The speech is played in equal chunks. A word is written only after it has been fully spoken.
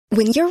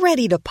When you're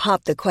ready to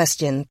pop the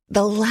question,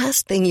 the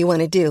last thing you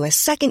want to do is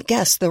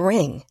second-guess the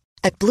ring.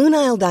 At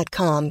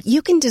BlueNile.com,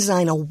 you can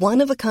design a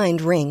one-of-a-kind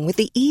ring with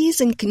the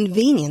ease and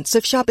convenience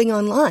of shopping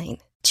online.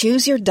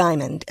 Choose your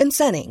diamond and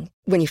setting.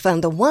 When you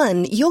find the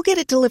one, you'll get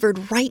it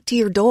delivered right to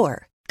your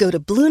door. Go to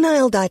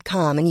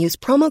BlueNile.com and use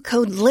promo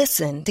code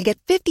LISTEN to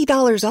get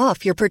 $50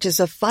 off your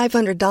purchase of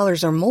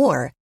 $500 or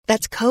more.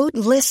 That's code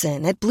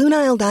LISTEN at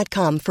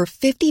BlueNile.com for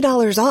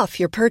 $50 off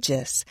your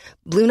purchase.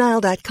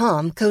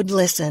 BlueNile.com, code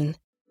LISTEN.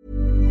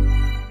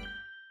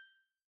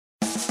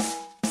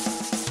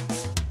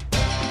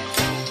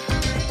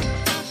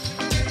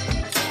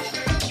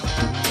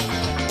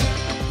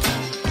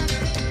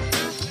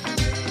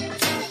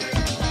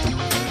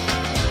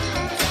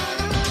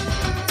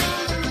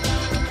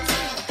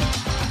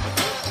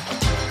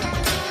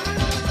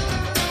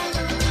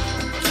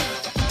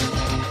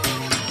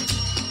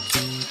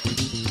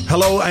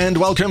 Hello and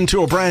welcome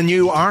to a brand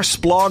new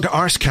Arsblog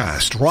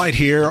Arscast right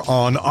here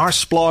on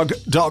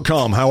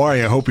arsblog.com. How are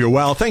you? I hope you're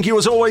well. Thank you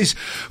as always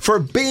for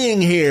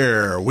being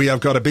here. We have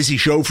got a busy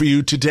show for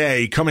you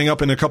today. Coming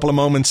up in a couple of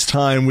moments'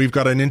 time, we've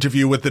got an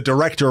interview with the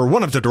director,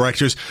 one of the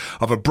directors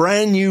of a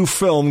brand new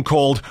film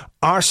called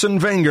Arsene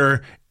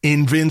Wenger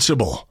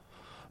Invincible.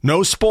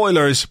 No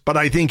spoilers, but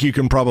I think you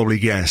can probably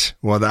guess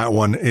what that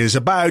one is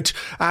about.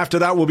 After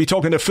that, we'll be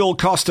talking to Phil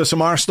Costa,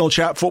 some Arsenal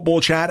chat,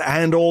 football chat,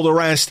 and all the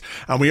rest.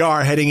 And we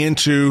are heading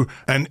into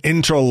an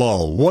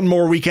interlull. One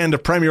more weekend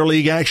of Premier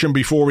League action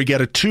before we get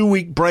a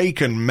 2-week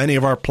break, and many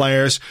of our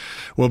players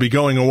will be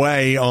going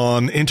away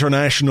on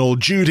international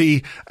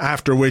duty,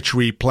 after which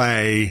we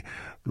play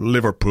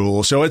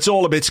Liverpool. So it's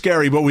all a bit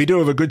scary, but we do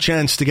have a good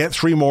chance to get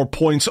 3 more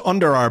points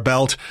under our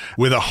belt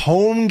with a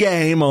home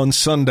game on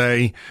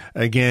Sunday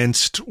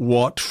against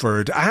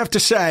Watford. I have to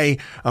say,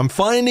 I'm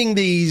finding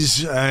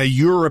these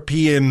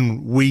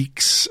European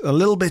weeks a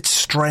little bit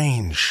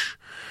strange.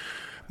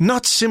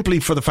 Not simply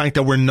for the fact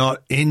that we're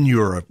not in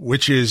Europe,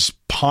 which is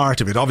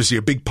part of it, obviously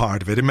a big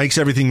part of it. It makes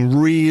everything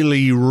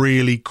really,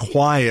 really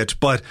quiet,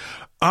 but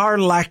our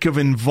lack of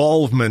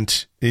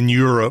involvement in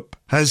Europe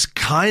has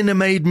kind of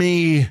made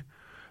me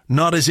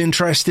not as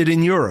interested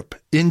in Europe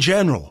in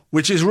general,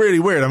 which is really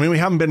weird. I mean, we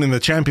haven't been in the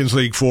Champions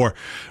League for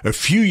a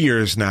few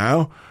years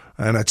now,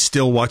 and I'd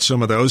still watch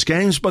some of those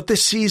games. But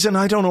this season,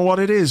 I don't know what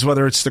it is,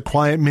 whether it's the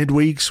quiet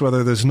midweeks,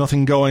 whether there's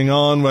nothing going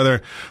on,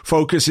 whether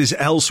focus is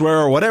elsewhere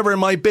or whatever it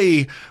might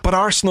be. But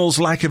Arsenal's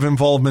lack of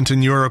involvement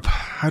in Europe,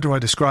 how do I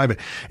describe it?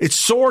 It's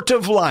sort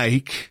of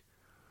like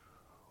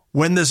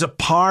when there's a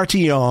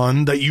party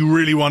on that you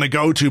really want to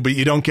go to, but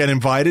you don't get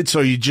invited, so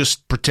you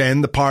just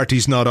pretend the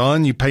party's not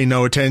on. You pay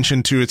no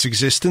attention to its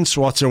existence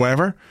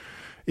whatsoever,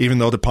 even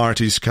though the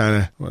party's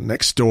kind of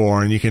next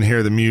door and you can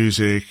hear the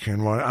music.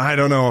 And I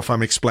don't know if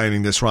I'm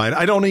explaining this right.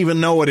 I don't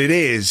even know what it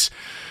is.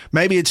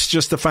 Maybe it's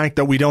just the fact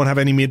that we don't have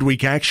any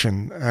midweek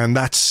action, and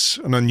that's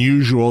an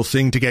unusual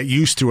thing to get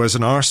used to as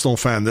an Arsenal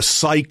fan. The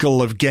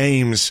cycle of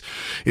games,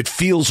 it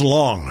feels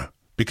long.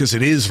 Because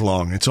it is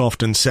long. It's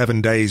often 7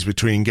 days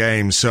between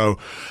games. So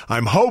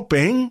I'm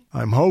hoping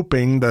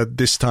that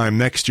this time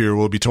next year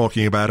we'll be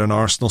talking about an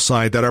Arsenal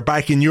side that are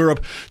back in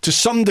Europe to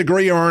some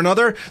degree or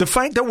another. The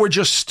fact that we're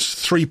just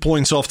 3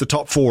 points off the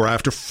top 4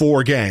 after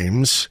 4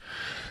 games,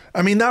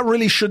 I mean, that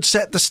really should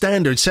set the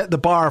standard, set the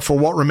bar for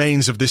what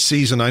remains of this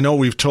season. I know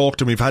we've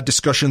talked and we've had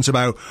discussions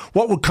about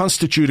what would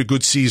constitute a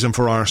good season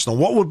for Arsenal,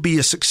 what would be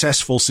a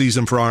successful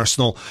season for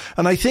Arsenal.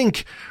 And I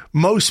think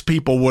most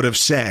people would have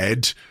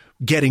said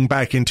getting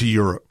back into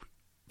Europe,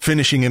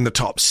 finishing in the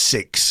top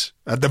 6,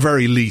 at the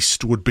very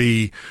least, would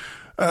be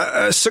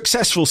a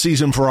successful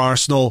season for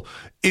Arsenal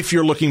if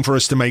you're looking for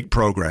us to make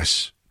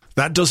progress.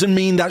 That doesn't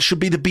mean that should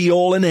be the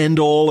be-all and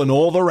end-all and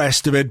all the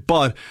rest of it,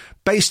 but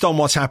based on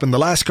what's happened the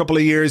last couple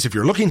of years, if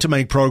you're looking to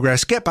make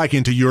progress, get back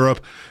into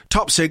Europe.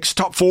 Top 6,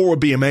 top 4 would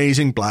be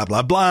amazing, blah,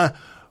 blah, blah.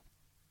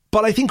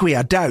 But I think we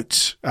had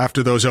doubts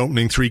after those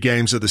opening 3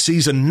 games of the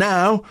season.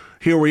 Now,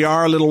 here we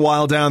are a little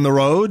while down the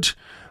road,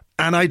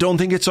 and I don't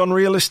think it's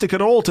unrealistic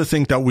at all to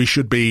think that we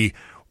should be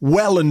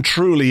well and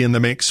truly in the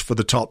mix for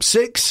the top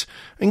 6.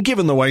 And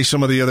given the way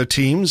some of the other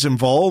teams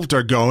involved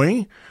are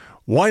going,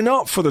 why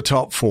not for the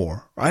top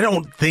 4? I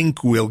don't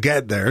think we'll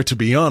get there, to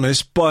be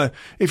honest, but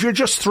if you're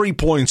just 3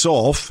 points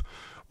off,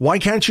 why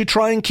can't you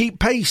try and keep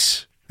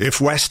pace? If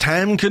West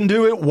Ham can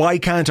do it, why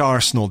can't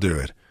Arsenal do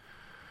it?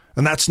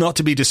 And that's not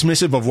to be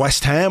dismissive of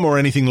West Ham or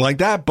anything like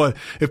that, but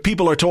if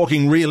people are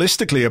talking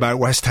realistically about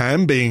West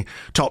Ham being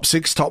top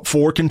 6, top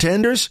 4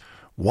 contenders,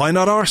 why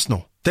not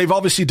Arsenal? They've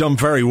obviously done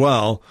very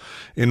well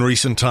in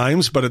recent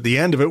times, but at the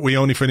end of it, we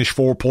only finished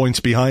 4 points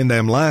behind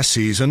them last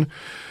season.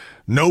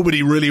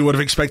 Nobody really would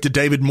have expected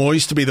David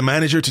Moyes to be the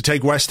manager to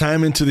take West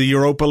Ham into the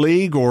Europa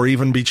League or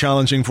even be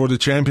challenging for the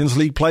Champions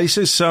League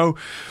places. So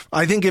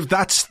I think if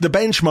that's the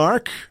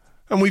benchmark,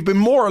 and we've been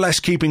more or less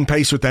keeping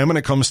pace with them when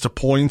it comes to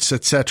points,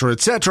 etc.,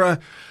 etc.,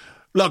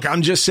 look,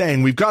 I'm just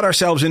saying, we've got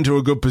ourselves into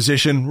a good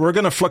position. We're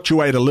going to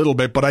fluctuate a little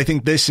bit, but I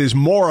think this is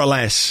more or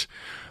less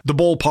the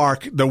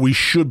ballpark that we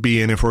should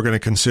be in if we're going to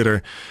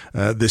consider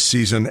this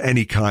season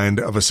any kind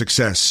of a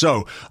success.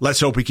 So let's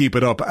hope we keep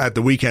it up at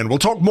the weekend. We'll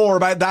talk more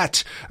about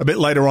that a bit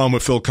later on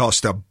with Phil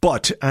Costa.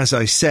 But as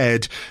I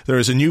said, there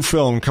is a new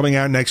film coming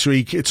out next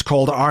week. It's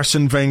called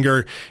Arsene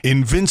Wenger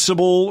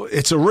Invincible.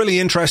 It's a really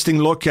interesting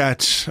look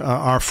at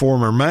our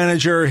former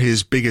manager,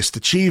 his biggest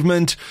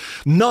achievement,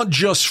 not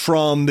just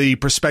from the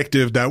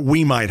perspective that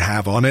we might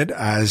have on it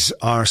as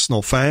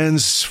Arsenal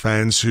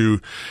fans who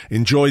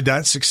enjoyed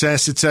that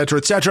success, etc.,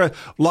 etc.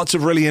 Lots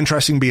of really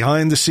interesting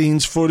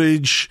behind-the-scenes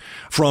footage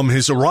from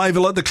his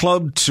arrival at the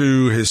club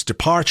to his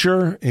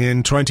departure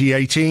in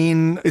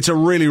 2018. It's a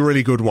really,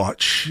 really good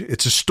watch.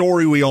 It's a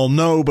story we all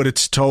know, but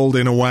it's told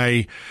in a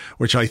way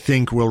which I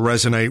think will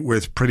resonate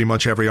with pretty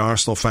much every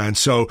Arsenal fan.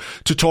 So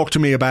to talk to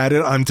me about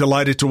it, I'm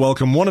delighted to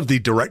welcome one of the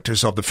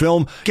directors of the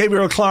film,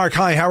 Gabriel Clarke.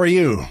 Hi, how are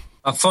you?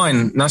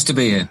 Fine. Nice to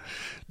be here.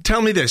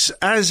 Tell me this,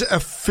 as a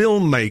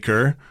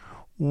filmmaker,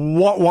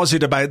 what was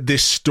it about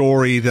this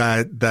story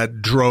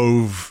that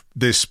drove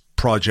this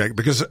project?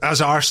 Because as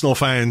Arsenal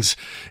fans,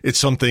 it's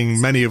something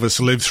many of us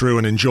lived through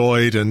and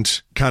enjoyed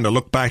and kind of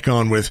look back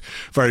on with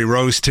very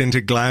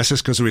rose-tinted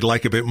glasses because we'd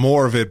like a bit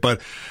more of it.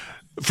 But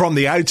from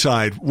the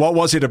outside, what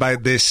was it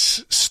about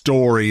this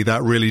story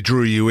that really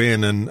drew you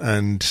in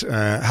and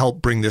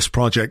helped bring this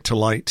project to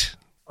light?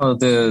 Well,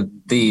 the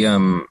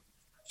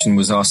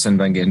was Arsene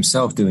Wenger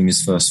himself doing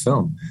his first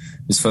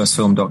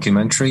film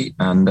documentary,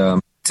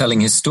 and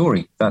telling his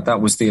story. That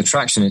was the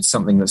attraction. It's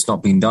something that's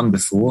not been done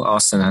before.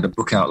 Arsene had a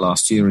book out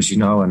last year, as you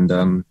know,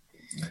 and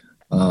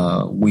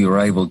we were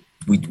able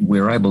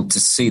to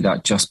see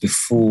that just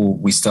before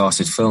we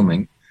started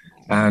filming.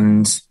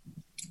 And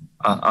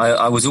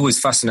I was always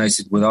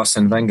fascinated with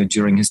Arsene Wenger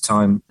during his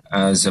time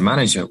as a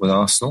manager with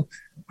Arsenal,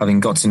 having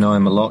got to know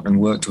him a lot and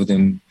worked with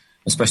him,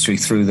 especially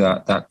through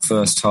that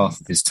first half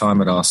of his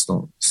time at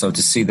Arsenal. So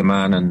to see the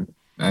man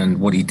and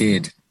what he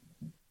did,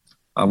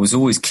 I was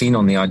always keen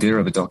on the idea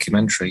of a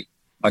documentary.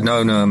 I'd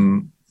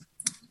known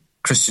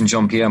Christian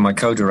Jean-Pierre, my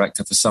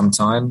co-director, for some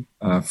time,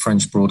 a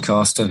French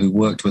broadcaster who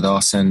worked with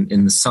Arsene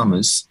in the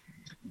summers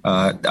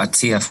at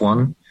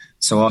TF1.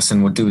 So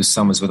Arsene would do his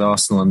summers with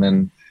Arsenal,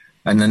 and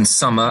then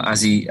summer,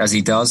 as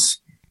he does,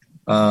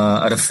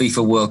 at a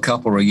FIFA World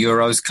Cup or a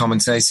Euros,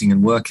 commentating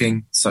and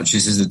working, such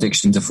as his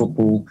addiction to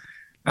football.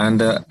 And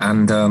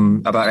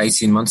about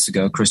 18 months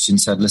ago, Christian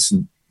said,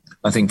 "Listen,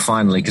 I think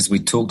finally, because we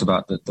talked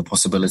about the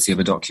possibility of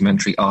a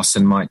documentary,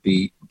 Arsene might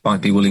be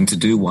willing to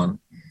do one,"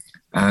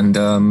 and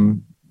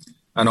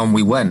on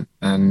we went.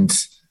 And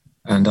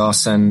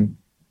Arsene,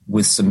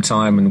 with some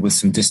time and with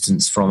some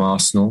distance from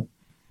Arsenal,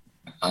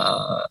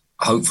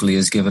 hopefully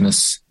has given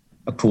us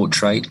a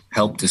portrait,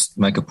 helped us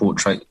make a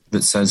portrait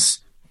that says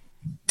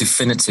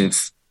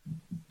definitive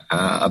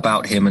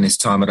about him and his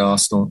time at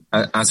Arsenal,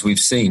 as we've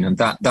seen. And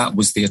that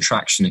was the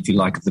attraction, if you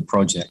like, of the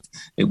project.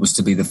 It was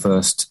to be the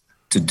first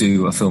to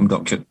do a film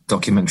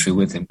documentary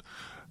with him.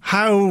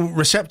 How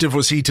receptive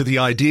was he to the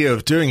idea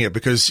of doing it?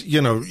 Because,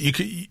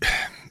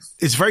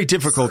 it's very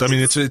difficult. I mean,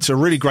 it's a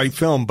really great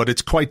film, but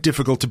it's quite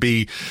difficult to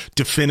be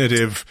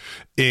definitive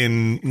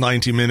in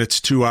 90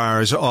 minutes, 2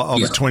 hours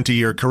of a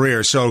 20-year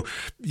career. So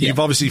you've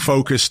obviously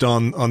focused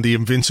on the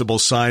Invincible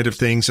side of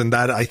things, and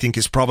that, I think,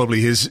 is probably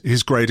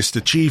his greatest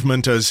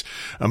achievement as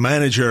a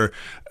manager.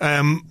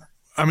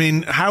 I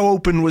mean, how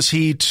open was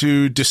he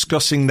to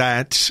discussing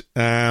that?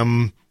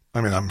 I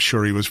mean, I'm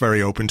sure he was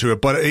very open to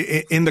it, but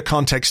in the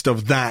context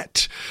of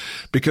that,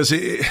 because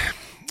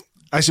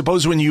I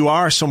suppose when you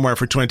are somewhere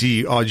for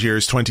 20 odd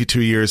years,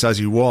 22 years as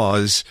he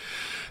was,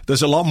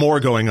 there's a lot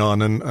more going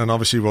on. And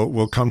obviously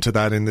we'll come to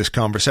that in this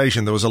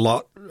conversation. There was a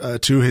lot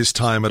to his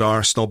time at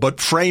Arsenal, but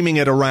framing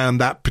it around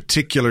that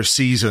particular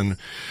season,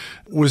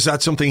 was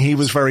that something he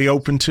was very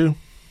open to?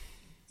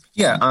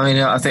 Yeah, I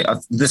mean, I think,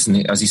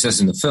 listen, as he says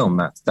in the film,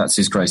 that's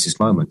his greatest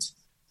moment.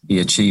 He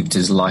achieved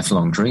his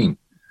lifelong dream.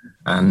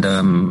 And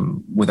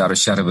without a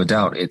shadow of a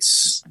doubt,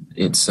 it's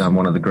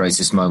one of the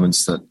greatest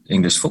moments that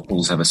English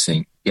football's ever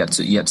seen, yet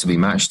to be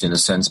matched in a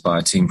sense by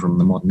a team from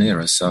the modern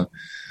era. So,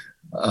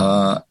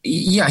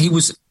 he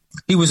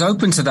was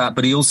open to that,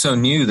 but he also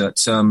knew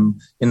that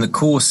in the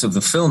course of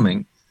the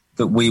filming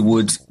that we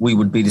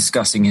would be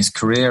discussing his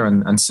career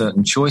and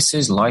certain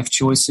choices, life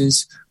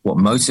choices, what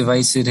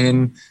motivated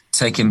him,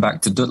 take him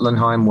back to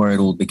Duttenheim where it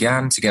all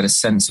began, to get a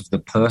sense of the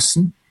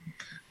person,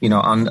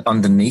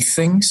 underneath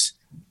things,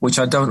 which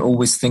I don't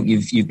always think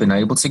you've been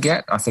able to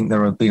get. I think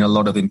there have been a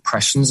lot of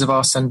impressions of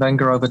Arsene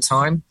Wenger over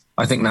time.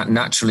 I think that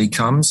naturally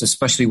comes,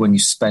 especially when you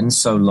spend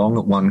so long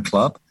at one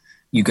club.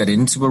 You get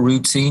into a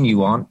routine.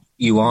 You aren't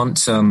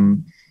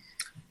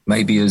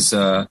maybe as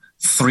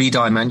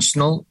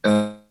three-dimensional.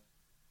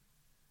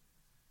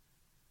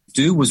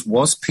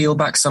 Was peel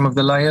back some of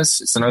the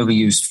layers. It's an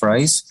overused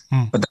phrase,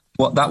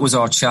 but that was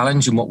our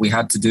challenge and what we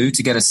had to do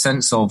to get a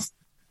sense of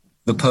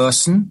the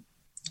person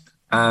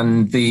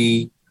and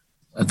the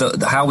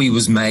how he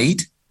was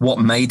made, what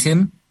made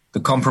him, the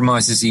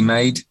compromises he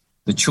made,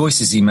 the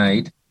choices he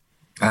made,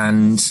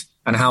 and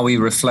how he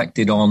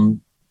reflected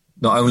on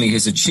not only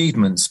his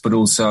achievements but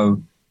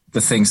also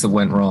the things that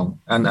went wrong.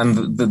 And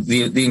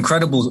the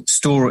incredible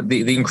story,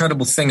 the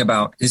incredible thing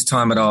about his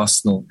time at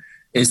Arsenal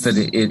is that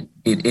it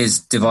is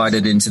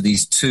divided into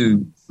these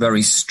two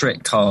very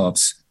strict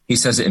halves. He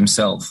says it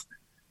himself.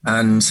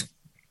 And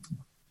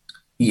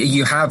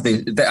you have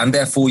and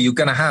therefore you're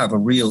going to have a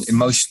real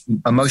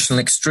emotional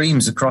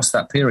extremes across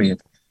that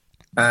period.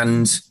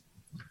 And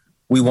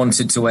we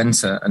wanted to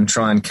enter and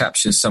try and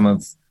capture some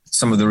of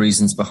the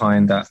reasons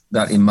behind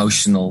that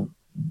emotional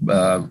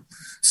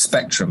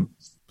spectrum.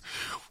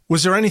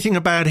 Was there anything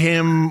about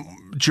him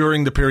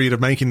during the period of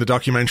making the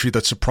documentary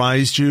that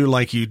surprised you?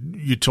 Like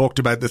you talked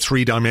about the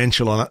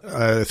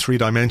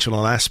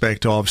three-dimensional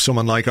aspect of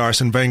someone like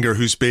Arsene Wenger,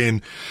 who's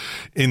been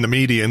in the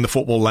media, in the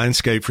football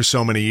landscape for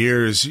so many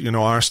years. You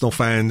know, Arsenal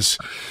fans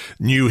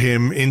knew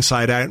him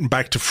inside out and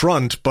back to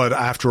front, but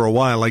after a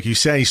while, like you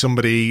say,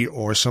 somebody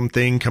or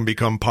something can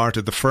become part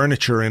of the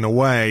furniture in a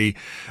way.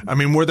 I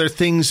mean, were there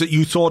things that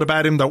you thought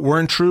about him that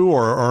weren't true,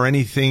 or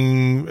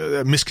anything,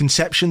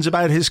 misconceptions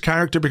about his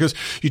character? Because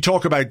you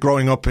talk about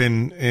growing up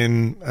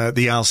in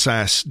the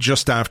Alsace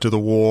just after the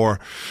war.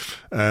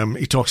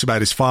 He talks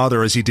about his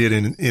father, as he did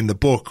in the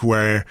book,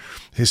 where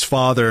his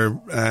father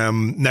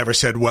never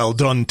said well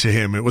done to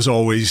him. It was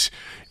always,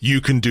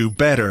 you can do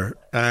better.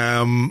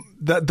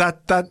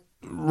 That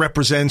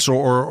represents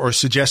or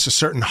suggests a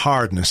certain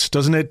hardness,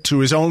 doesn't it, to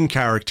his own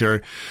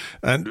character?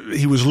 And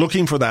he was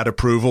looking for that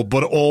approval,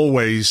 but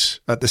always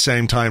at the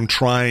same time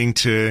trying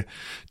to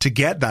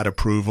get that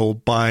approval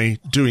by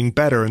doing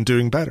better and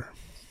doing better.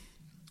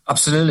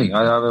 Absolutely.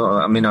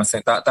 I mean, I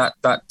think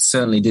that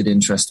certainly did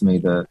interest me,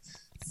 the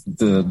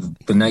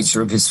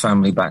nature of his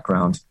family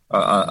background.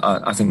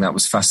 I think that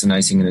was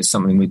fascinating, and it's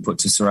something we put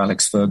to Sir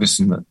Alex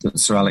Ferguson that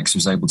Sir Alex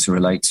was able to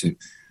relate to.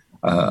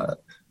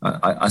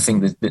 I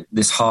think that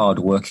this hard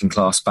working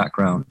class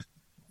background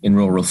in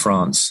rural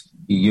France,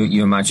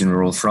 you imagine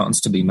rural France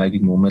to be maybe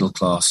more middle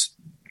class.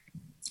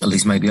 At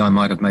least maybe I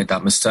might have made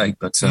that mistake,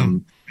 but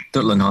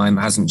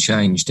Duttenheim hasn't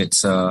changed.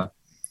 It's a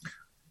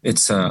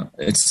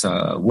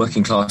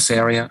working class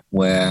area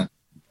where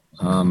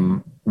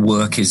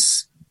work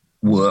is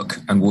work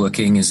and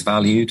working is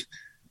valued,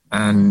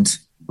 and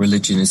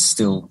religion is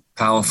still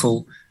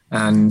powerful.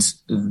 And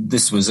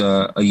this was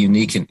a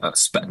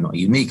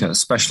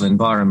special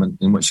environment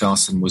in which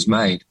Arsene was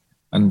made.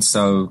 And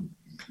so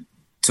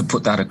to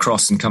put that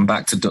across and come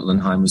back to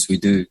Duttenheim as we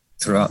do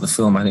throughout the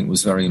film, I think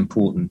was very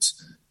important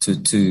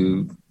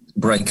to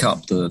break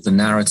up the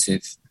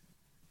narrative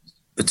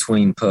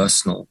between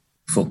personal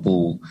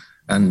football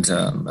and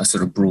a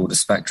sort of broader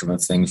spectrum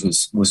of things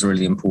was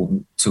really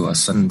important to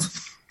us. And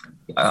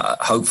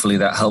hopefully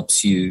that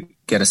helps you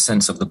get a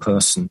sense of the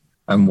person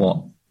and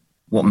what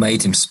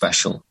made him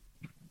special,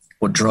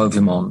 what drove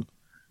him on,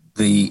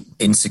 the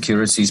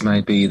insecurities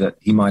maybe that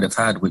he might have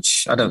had,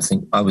 which I don't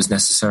think I was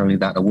necessarily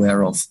that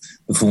aware of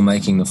before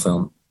making the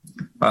film.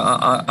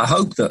 I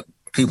hope that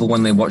people,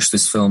 when they watch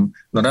this film,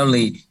 not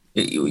only,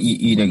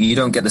 you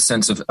don't get the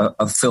sense of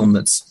a film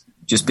that's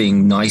just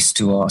being nice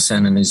to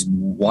Arsene and is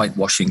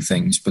whitewashing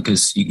things,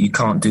 because you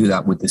can't do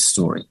that with this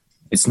story.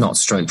 It's not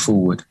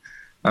straightforward.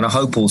 And I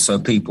hope also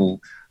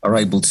people are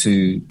able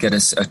to get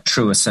a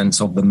truer sense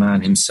of the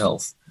man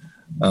himself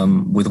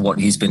with what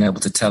he's been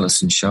able to tell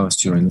us and show us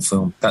during the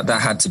film. That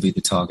had to be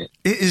the target.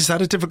 Is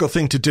that a difficult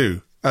thing to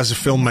do as a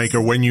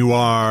filmmaker when you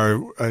are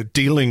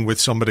dealing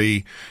with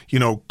somebody,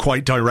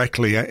 quite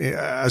directly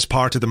as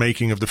part of the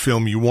making of the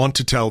film? You want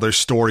to tell their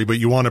story, but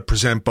you want to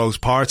present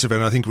both parts of it.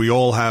 And I think we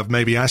all have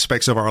maybe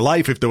aspects of our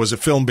life, if there was a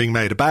film being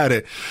made about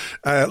it.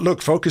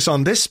 Look, focus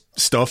on this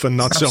stuff and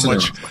not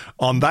Absolutely. So much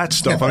on that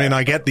stuff. Yeah. I mean,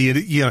 I get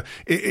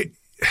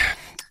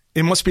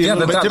it must be a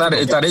little bit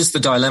difficult. That is the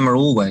dilemma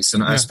always.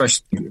 And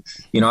especially,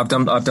 I've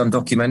done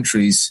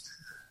documentaries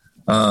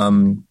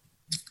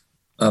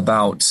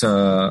about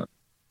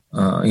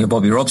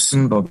Bobby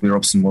Robson. Bobby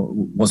Robson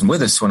wasn't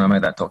with us when I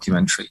made that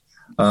documentary.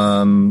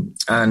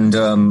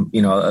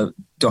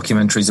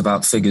 Documentaries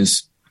about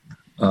figures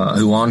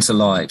who aren't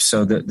alive.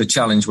 So the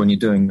challenge when you're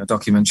doing a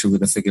documentary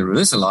with a figure who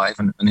is alive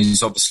and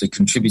is obviously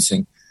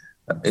contributing,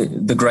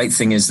 the great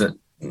thing is that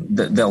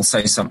they'll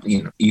say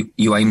something,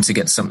 you aim to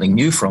get something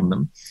new from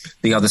them.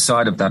 The other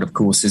side of that, of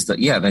course, is that,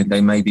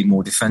 they may be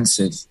more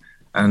defensive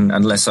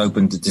and less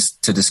open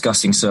to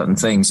discussing certain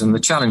things. And the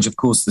challenge, of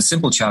course, the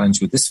simple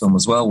challenge with this film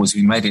as well was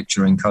we made it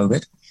during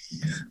COVID.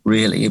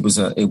 Really, it was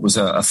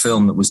a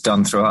film that was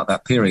done throughout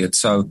that period.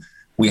 So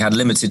we had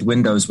limited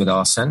windows with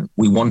Arsene.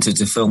 We wanted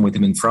to film with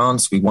him in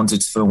France. We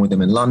wanted to film with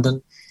him in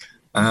London.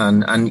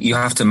 And you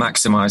have to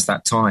maximize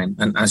that time.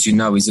 And as you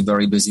know, he's a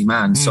very busy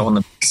man. So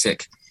on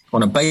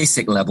a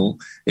basic level,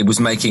 it was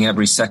making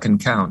every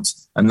second count.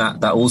 And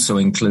that also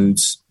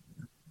includes,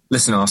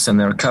 listen, Arsene,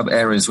 there are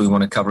areas we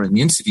want to cover in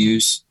the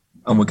interviews,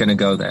 and we're going to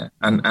go there.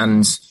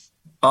 And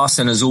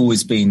Arsene has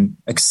always been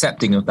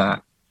accepting of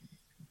that.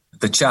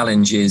 The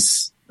challenge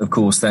is, of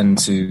course, then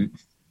to,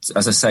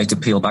 as I say, to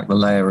peel back the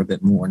layer a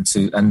bit more and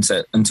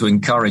to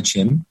encourage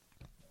him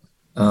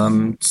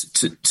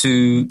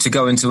to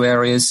go into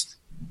areas,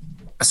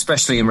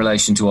 especially in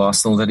relation to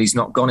Arsenal, that he's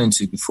not gone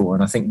into before.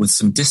 And I think with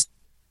some distance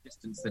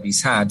that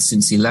he's had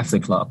since he left the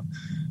club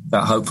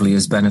that hopefully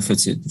has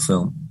benefited the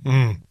film.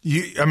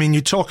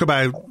 You talk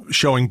about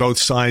showing both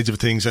sides of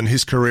things and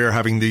his career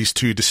having these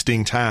two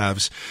distinct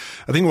halves.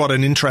 I think what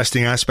an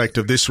interesting aspect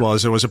of this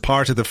was, there was a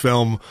part of the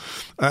film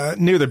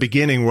near the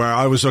beginning where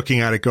I was looking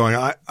at it going,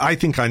 I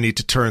think I need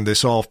to turn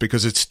this off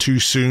because it's too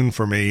soon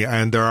for me.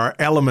 And there are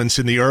elements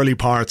in the early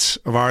parts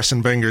of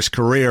Arsene Wenger's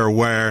career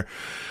where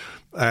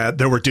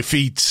there were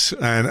defeats,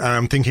 and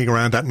I'm thinking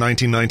around that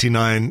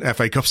 1999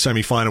 FA Cup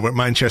semi-final with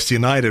Manchester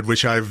United,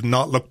 which I've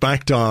not looked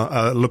back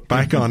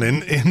on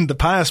in the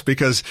past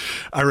because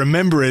I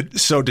remember it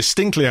so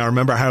distinctly. I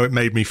remember how it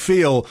made me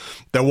feel.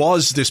 There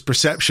was this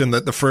perception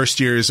that the first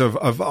years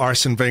of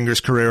Arsene Wenger's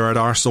career at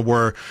Arsenal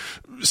were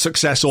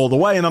success all the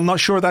way, and I'm not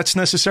sure that's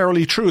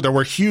necessarily true. There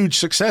were huge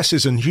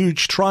successes and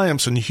huge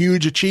triumphs and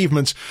huge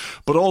achievements,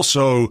 but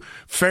also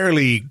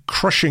fairly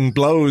crushing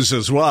blows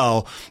as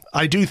well.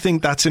 I do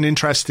think that's an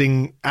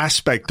interesting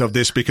aspect of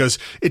this because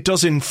it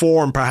does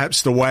inform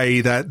perhaps the way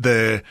that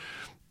the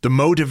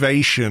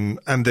motivation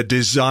and the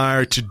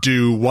desire to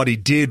do what he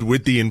did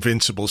with the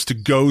Invincibles, to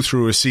go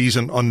through a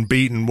season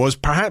unbeaten, was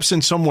perhaps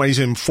in some ways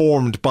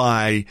informed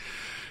by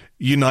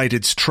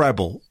United's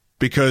treble.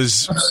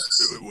 Because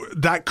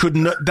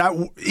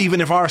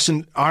even if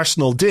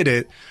Arsenal did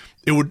it,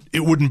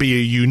 it wouldn't be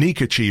a unique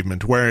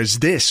achievement. Whereas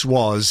this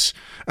was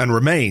and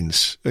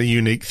remains a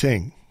unique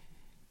thing.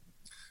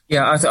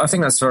 Yeah, I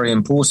think that's very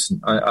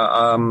important. By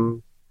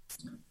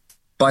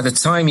the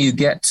time you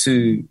get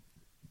to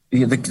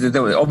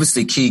there were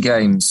obviously key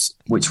games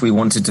which we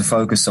wanted to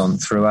focus on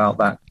throughout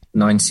that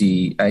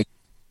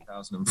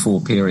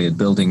 98-2004 period,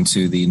 building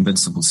to the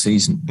Invincible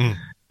season,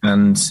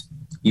 and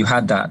you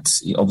had that,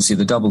 obviously,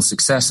 the double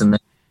success and then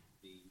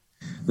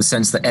the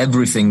sense that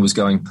everything was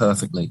going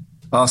perfectly.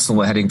 Arsenal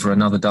were heading for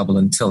another double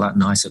until that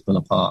night at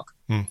Villa Park,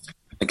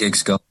 the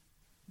Giggs goal.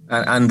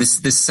 And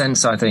this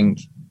sense, I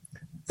think,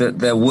 that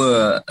there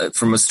were,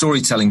 from a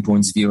storytelling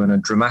point of view and a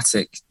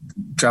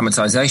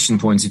dramatization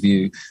point of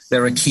view,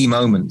 there are key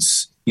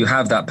moments. You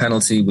have that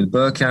penalty with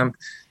Bergkamp,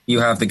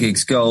 you have the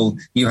Giggs goal,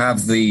 you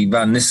have the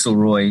Van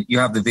Nistelrooy, you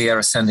have the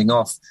Vieira sending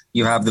off,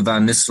 you have the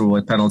Van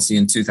Nistelrooy penalty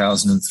in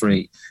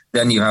 2003.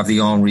 Then you have the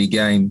Henry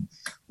game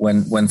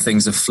when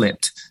things are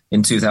flipped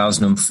in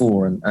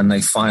 2004 and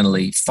they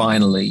finally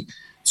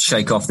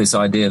shake off this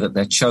idea that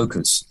they're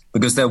chokers.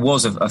 Because there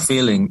was a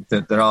feeling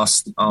that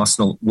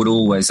Arsenal would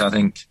always, I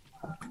think,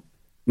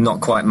 not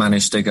quite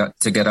manage to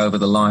get over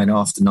the line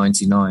after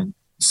 99.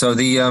 So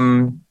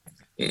in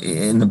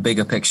the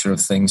bigger picture of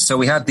things. So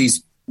we had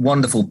these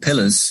wonderful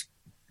pillars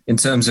in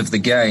terms of the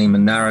game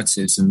and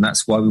narratives, and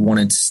that's why we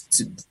wanted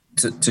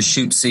to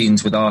shoot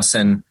scenes with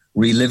Arsene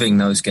reliving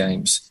those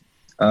games.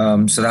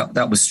 So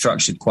that was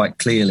structured quite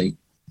clearly.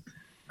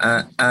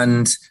 I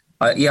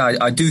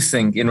do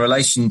think in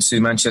relation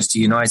to Manchester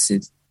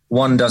United,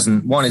 one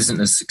isn't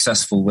as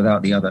successful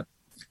without the other.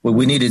 Well,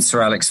 we needed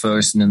Sir Alex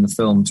Ferguson in the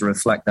film to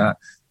reflect that.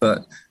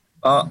 But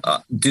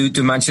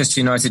do Manchester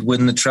United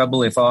win the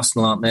treble if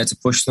Arsenal aren't there to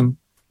push them?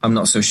 I'm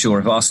not so sure.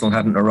 If Arsenal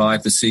hadn't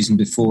arrived the season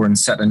before and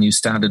set a new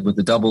standard with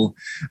the double,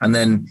 and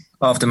then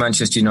after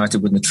Manchester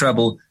United win the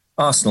treble,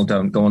 Arsenal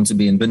don't go on to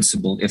be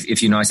invincible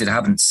if United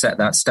haven't set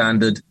that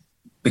standard,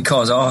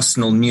 because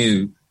Arsenal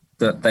knew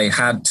that they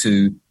had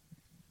to,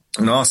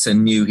 and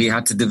Arsene knew he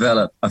had to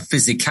develop a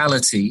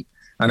physicality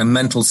and a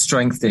mental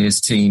strength to his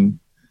team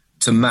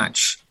to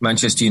match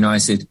Manchester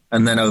United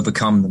and then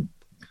overcome them.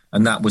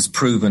 And that was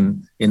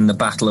proven in the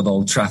Battle of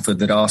Old Trafford,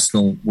 that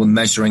Arsenal were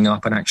measuring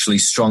up and actually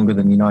stronger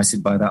than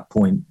United by that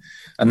point.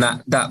 And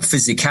that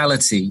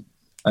physicality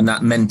and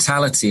that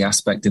mentality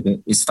aspect of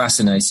it is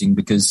fascinating,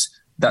 because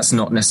that's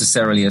not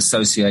necessarily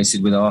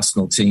associated with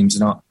Arsenal teams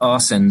and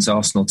Arsene's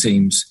Arsenal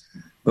teams.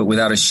 But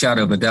without a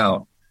shadow of a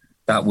doubt,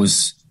 that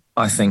was,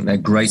 I think, their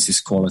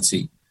greatest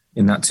quality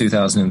in that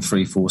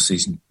 2003-04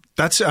 season.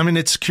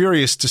 It's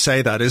curious to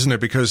say that, isn't it?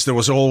 Because there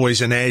was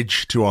always an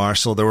edge to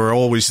Arsenal. There were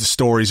always the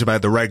stories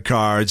about the red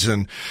cards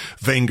and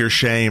Wenger's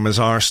shame as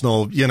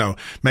Arsenal.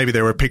 Maybe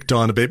they were picked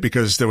on a bit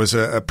because there was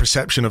a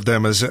perception of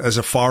them as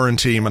a foreign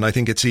team. And I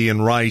think it's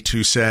Ian Wright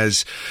who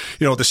says,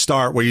 at the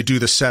start where you do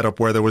the setup,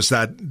 where there was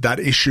that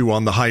issue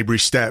on the Highbury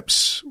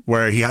steps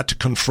where he had to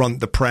confront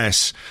the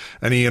press.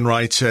 And Ian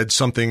Wright said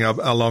something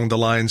along the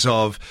lines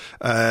of,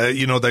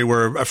 they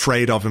were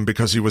afraid of him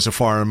because he was a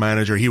foreign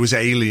manager. He was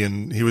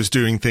alien. He was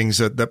doing things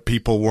that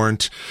people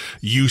weren't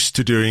used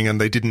to doing and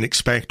they didn't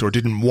expect or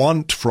didn't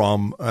want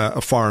from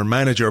a foreign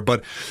manager.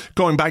 But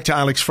going back to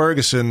Alex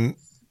Ferguson,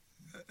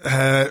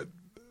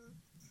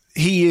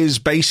 he is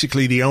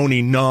basically the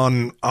only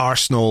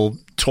non-Arsenal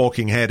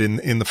talking head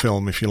in the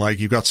film, if you like.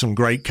 You've got some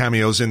great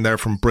cameos in there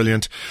from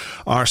brilliant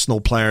Arsenal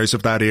players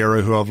of that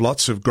era who have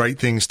lots of great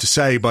things to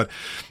say. But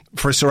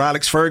for Sir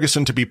Alex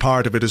Ferguson to be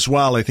part of it as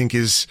well, I think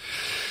is...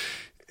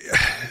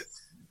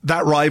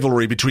 that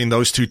rivalry between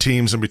those two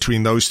teams and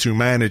between those two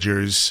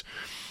managers,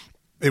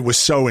 it was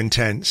so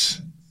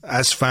intense.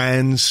 as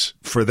fans,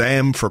 for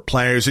them, for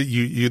players.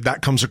 That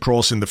comes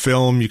across in the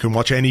film. You can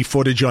watch any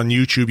footage on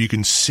YouTube. You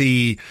can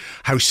see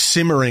how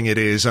simmering it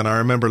is. And I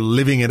remember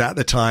living it at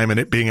the time and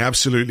it being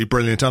absolutely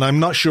brilliant. And I'm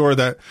not sure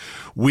that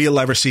we'll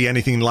ever see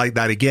anything like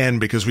that again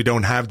because we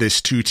don't have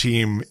this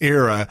two-team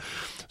era.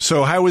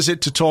 So how is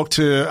it to talk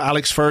to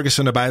Alex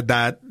Ferguson about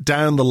that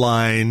down the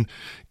line,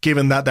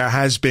 given that there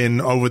has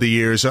been over the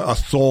years a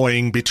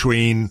thawing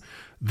between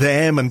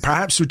them and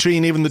perhaps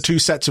between even the two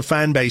sets of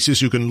fan bases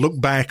who can look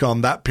back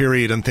on that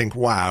period and think,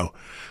 wow,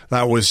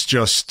 that was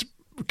just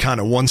kind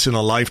of once in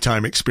a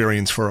lifetime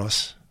experience for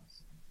us?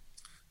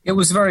 It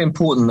was very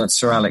important that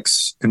Sir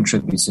Alex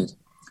contributed.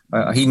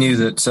 He knew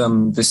that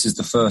this is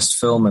the first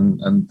film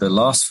and the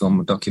last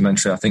film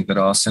documentary I think that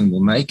Arsène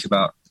will make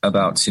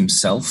about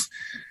himself.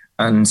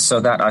 And so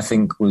that, I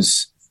think,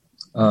 was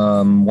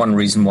one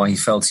reason why he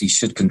felt he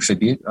should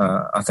contribute.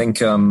 I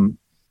think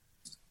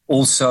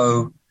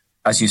also,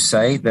 as you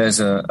say, there's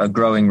a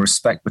growing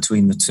respect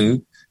between the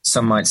two.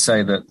 Some might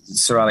say that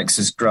Sir Alex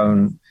has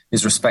grown,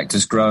 his respect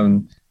has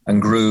grown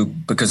and grew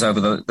because over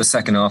the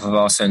second half of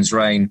Arsène's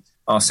reign,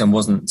 Arsène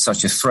wasn't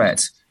such a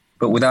threat.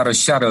 But without a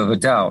shadow of a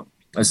doubt,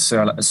 as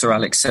Sir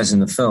Alex says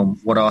in the film,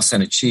 what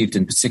Arsène achieved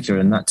in particular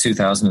in that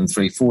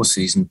 2003-04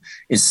 season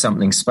is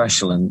something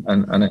special.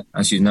 And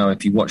as you know,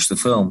 if you watch the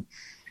film,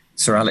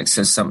 Sir Alex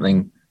says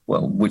something,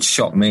 well, which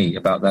shocked me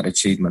about that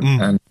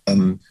achievement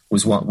and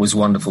was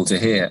wonderful to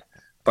hear.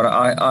 But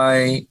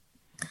I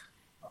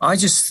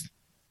just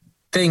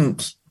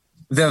think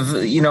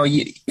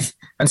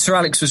and Sir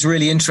Alex was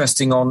really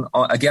interesting on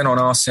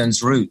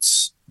Arsene's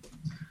roots.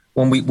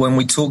 When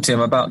we talked to him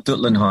about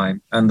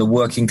Duttenheim and the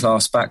working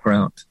class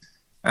background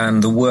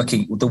and the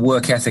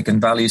work ethic and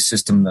value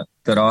system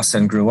that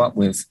Arsène grew up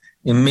with,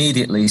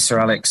 immediately Sir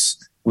Alex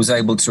was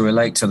able to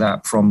relate to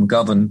that from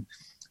Govan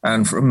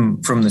and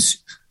from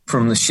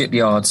the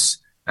shipyards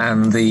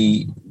and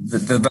the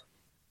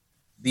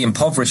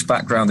impoverished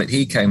background that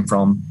he came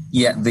from,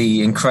 yet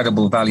the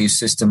incredible value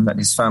system that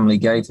his family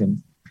gave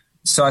him.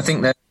 So I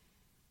think that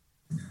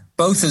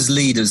both as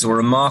leaders were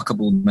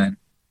remarkable men.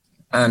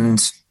 And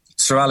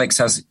Sir Alex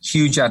has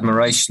huge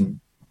admiration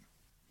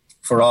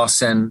for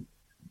Arsène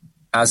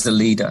as a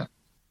leader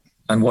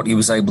and what he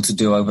was able to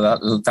do over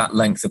that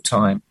length of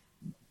time.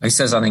 He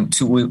says, I think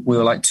we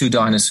were like two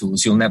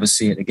dinosaurs. You'll never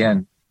see it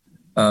again.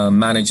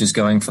 Managers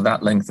going for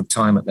that length of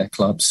time at their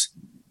clubs.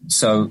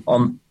 So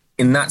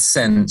in that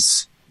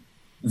sense,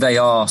 they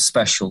are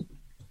special,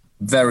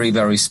 very,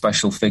 very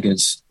special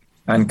figures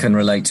and can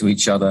relate to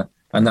each other.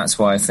 And that's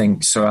why I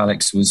think Sir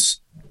Alex was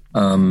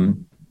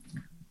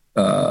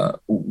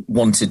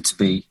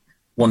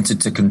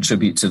wanted to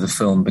contribute to the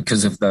film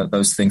because of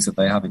those things that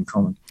they have in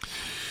common.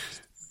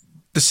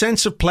 The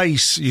sense of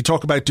place, you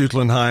talk about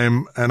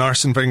Duttenheim, and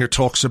Arsène Wenger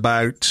talks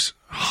about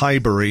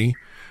Highbury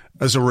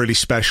as a really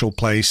special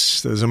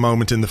place. There's a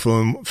moment in the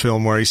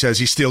film where he says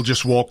he still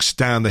just walks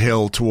down the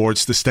hill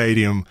towards the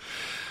stadium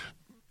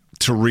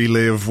to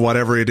relive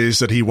whatever it is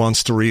that he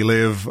wants to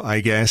relive,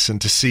 I guess,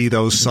 and to see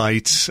those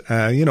sights,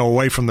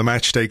 away from the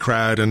matchday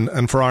crowd.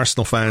 And for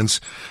Arsenal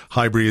fans,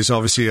 Highbury is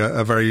obviously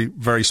a very,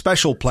 very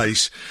special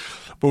place.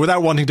 But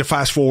without wanting to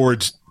fast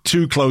forward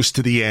too close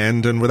to the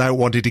end and without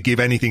wanting to give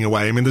anything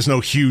away, I mean, there's no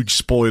huge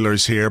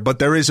spoilers here, but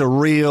there is a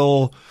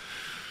real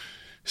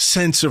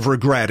sense of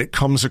regret. It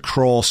comes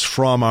across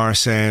from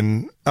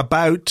Arsène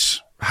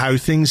about how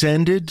things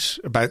ended,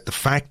 about the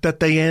fact that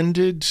they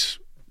ended.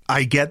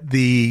 I get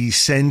the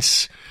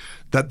sense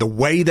that the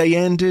way they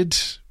ended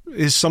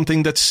is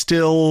something that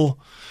still,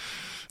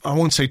 I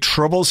won't say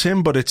troubles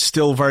him, but it's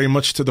still very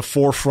much to the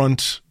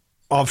forefront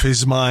of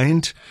his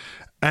mind.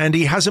 And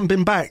he hasn't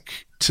been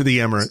back to the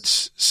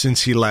Emirates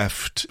since he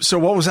left. So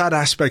what was that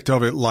aspect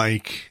of it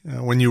like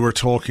when you were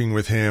talking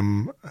with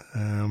him?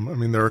 I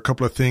mean, there are a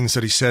couple of things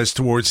that he says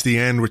towards the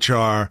end which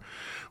are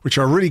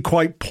really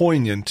quite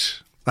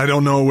poignant. I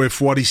don't know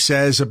if what he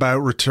says about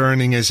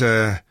returning is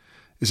a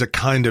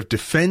kind of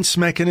defense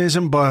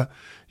mechanism, but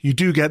you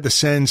do get the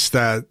sense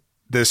that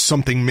there's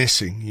something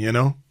missing, you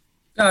know?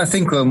 I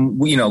think,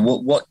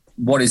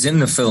 what is in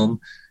the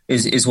film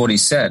is what he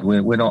said.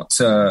 We're not,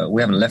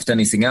 we haven't left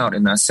anything out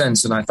in that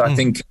sense. And I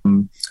think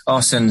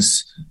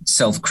Arsene's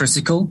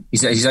self-critical.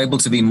 He's able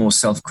to be more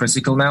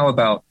self-critical now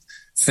about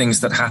things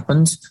that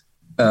happened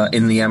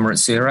in the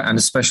Emirates era, and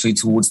especially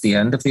towards the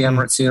end of the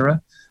Emirates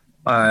era.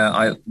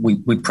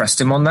 We pressed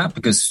him on that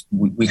because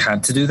we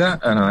had to do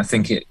that. And I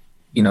think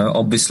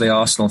obviously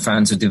Arsenal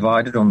fans are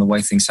divided on the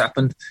way things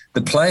happened.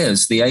 The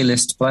players, the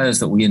A-list players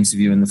that we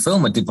interview in the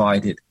film are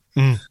divided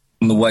on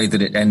the way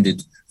that it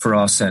ended for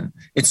Arsène.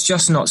 It's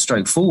just not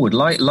straightforward.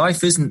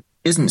 Life isn't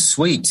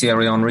sweet.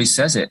 Thierry Henry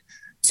says it.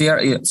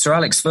 Sir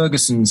Alex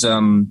Ferguson's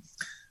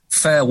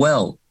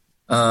farewell,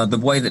 the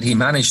way that he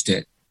managed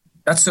it,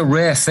 that's a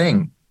rare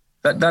thing.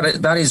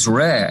 That is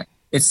rare.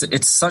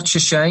 It's such a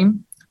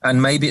shame, and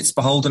maybe it's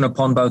beholden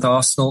upon both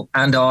Arsenal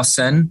and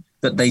Arsène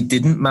that they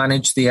didn't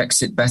manage the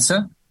exit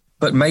better,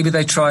 but maybe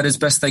they tried as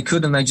best they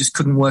could and they just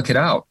couldn't work it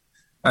out.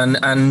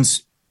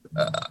 And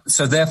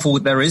so therefore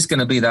there is going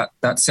to be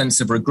that sense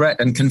of regret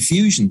and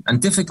confusion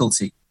and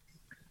difficulty.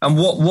 And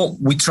what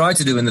we tried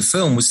to do in the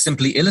film was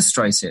simply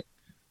illustrate it.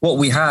 What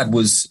we had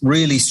was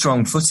really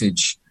strong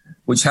footage,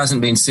 which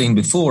hasn't been seen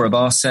before, of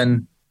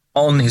Arsène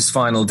on his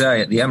final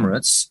day at the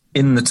Emirates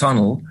in the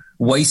tunnel,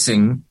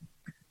 waiting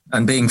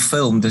and being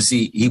filmed as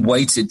he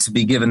waited to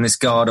be given this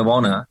guard of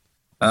honor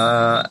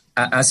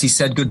as he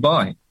said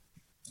goodbye.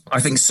 I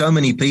think so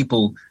many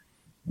people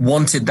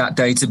wanted that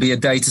day to be a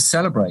day to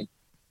celebrate.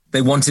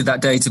 They wanted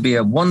that day to be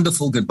a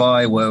wonderful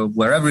goodbye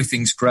where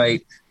everything's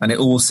great and it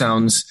all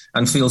sounds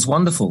and feels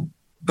wonderful.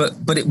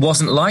 But it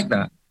wasn't like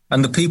that.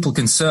 And the people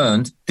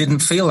concerned didn't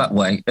feel that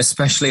way,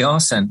 especially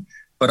Arsène.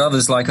 But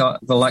others like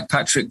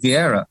Patrick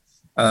Vieira,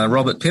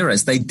 Robert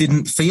Pires, they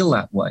didn't feel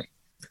that way.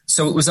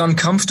 So it was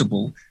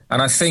uncomfortable. And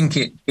I think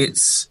it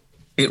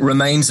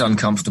remains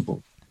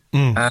uncomfortable.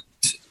 And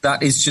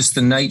that is just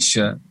the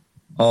nature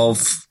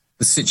of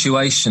the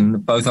situation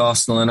that both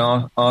Arsenal and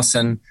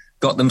Arsène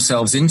got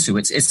themselves into.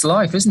 It's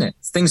life, isn't it?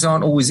 Things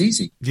aren't always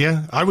easy.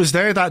 Yeah, I was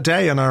there that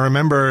day and I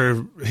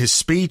remember his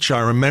speech. I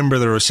remember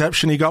the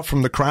reception he got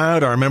from the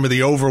crowd. I remember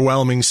the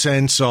overwhelming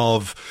sense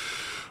of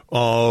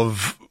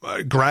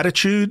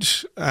gratitude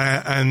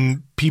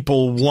and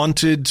people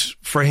wanted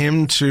for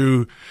him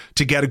to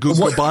get a good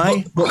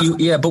goodbye.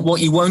 But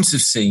what you won't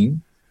have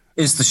seen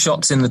is the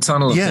shots in the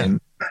tunnel of him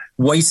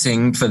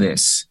waiting for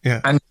this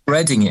and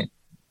dreading it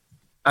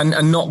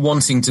and not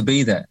wanting to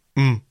be there.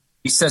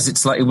 He says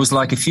it was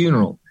like a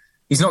funeral.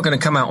 He's not going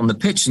to come out on the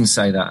pitch and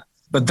say that,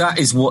 but that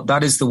is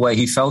the way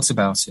he felt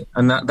about it.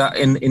 And that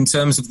in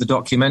terms of the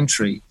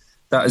documentary,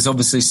 that is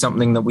obviously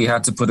something that we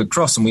had to put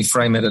across, and we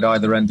frame it at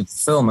either end of the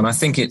film. And I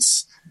think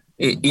as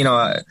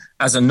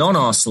a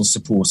non-Arsenal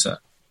supporter,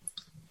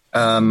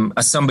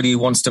 as somebody who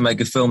wants to make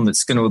a film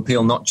that's going to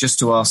appeal not just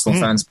to Arsenal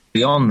fans, but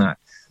beyond that,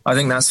 I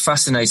think that's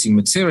fascinating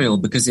material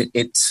because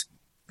it's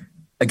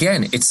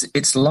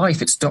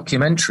life, it's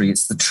documentary,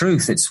 it's the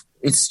truth,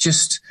 it's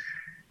just.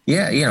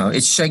 Yeah,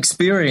 it's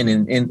Shakespearean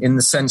in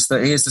the sense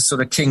that he is the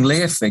sort of King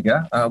Lear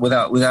figure,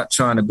 without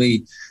trying to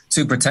be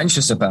too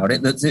pretentious about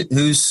it.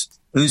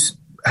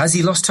 Has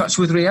he lost touch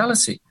with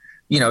reality?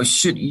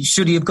 Should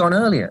he have gone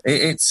earlier?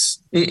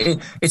 It's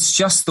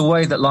just the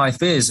way that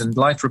life is, and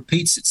life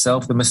repeats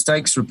itself. The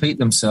mistakes repeat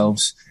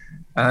themselves,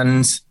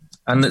 and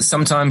that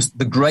sometimes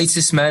the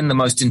greatest men, the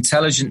most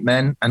intelligent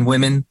men and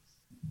women,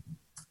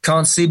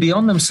 can't see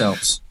beyond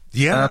themselves.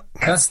 Yeah,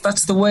 that's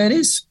the way it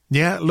is.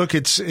 Yeah, look,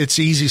 it's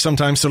easy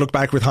sometimes to look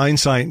back with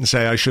hindsight and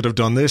say, I should have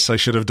done this, I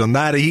should have done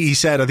that. He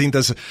said, I think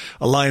there's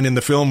a line in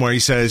the film where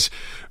he says,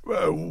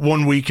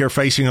 1 week you're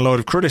facing a load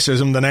of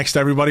criticism, the next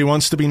everybody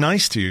wants to be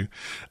nice to you.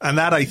 And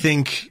that, I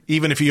think,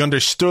 even if he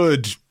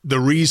understood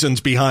the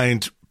reasons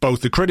behind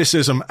both the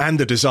criticism and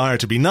the desire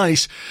to be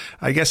nice,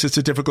 I guess it's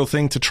a difficult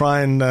thing to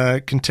try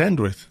and contend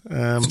with.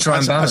 To try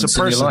and balance as a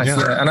person, in your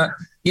life,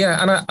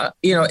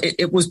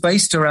 it was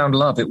based around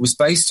love. It was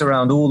based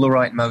around all the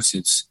right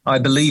motives. I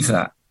believe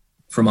that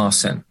from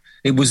Arsène.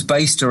 It was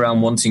based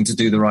around wanting to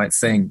do the right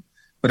thing.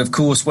 But of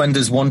course, when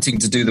does wanting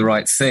to do the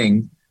right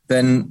thing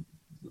then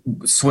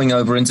swing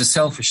over into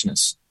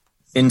selfishness,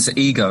 into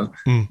ego,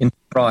 into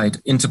pride?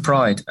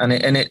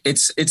 And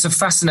it's a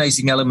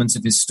fascinating element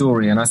of his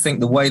story. And I think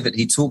the way that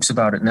he talks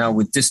about it now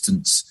with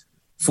distance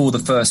for the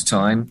first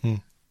time,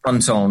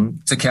 front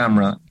on to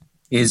camera,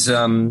 is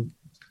one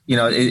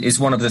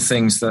of the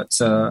things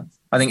that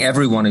I think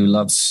everyone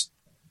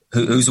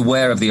who's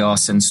aware of the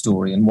Arsène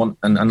story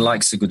and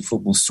likes a good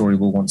football story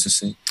will want to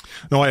see.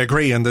 No, I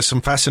agree. And there's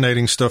some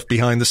fascinating stuff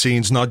behind the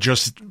scenes, not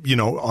just,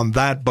 on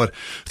that, but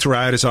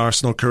throughout his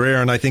Arsenal career.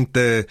 And I think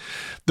the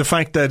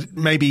fact that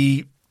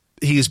maybe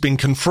he has been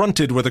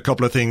confronted with a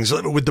couple of things.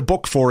 With the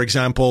book, for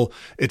example,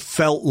 it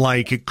felt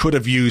like it could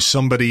have used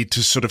somebody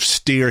to sort of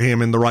steer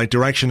him in the right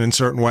direction in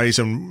certain ways.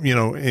 And,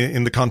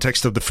 in the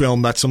context of the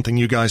film, that's something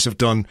you guys have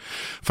done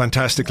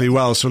fantastically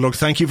well. So look,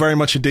 thank you very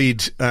much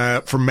indeed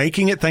for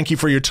making it. Thank you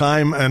for your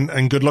time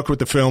and good luck with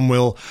the film.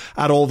 We'll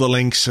add all the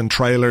links and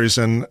trailers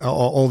and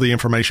all the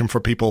information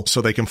for people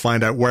so they can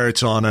find out where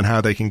it's on and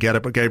how they can get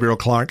it. But Gabriel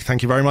Clarke,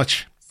 thank you very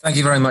much. Thank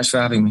you very much for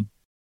having me.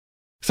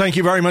 Thank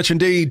you very much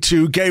indeed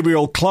to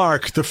Gabriel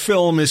Clarke. The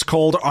film is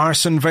called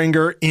Arsène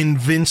Wenger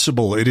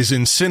Invincible. It is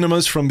in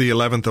cinemas from the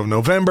 11th of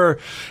November.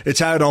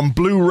 It's out on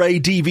Blu-ray,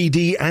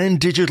 DVD and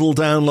digital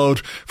download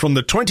from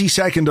the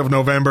 22nd of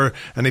November.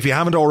 And if you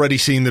haven't already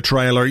seen the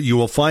trailer, you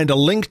will find a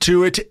link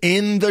to it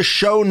in the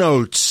show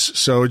notes.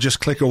 So just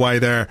click away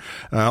there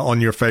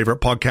on your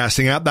favorite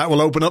podcasting app. That will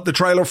open up the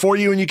trailer for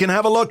you and you can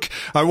have a look.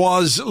 I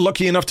was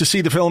lucky enough to see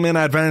the film in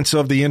advance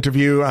of the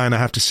interview, and I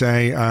have to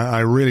say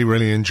I really,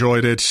 really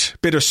enjoyed it.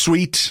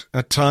 Bittersweet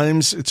at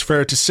times, it's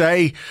fair to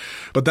say,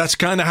 but that's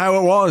kind of how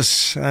it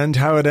was and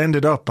how it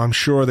ended up. I'm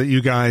sure that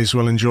you guys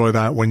will enjoy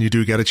that when you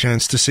do get a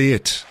chance to see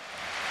it.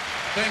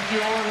 Thank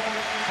you all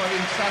for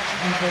being such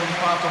an important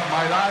part of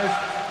my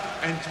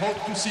life, and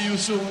hope to see you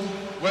soon.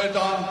 Well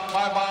done.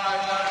 Bye-bye.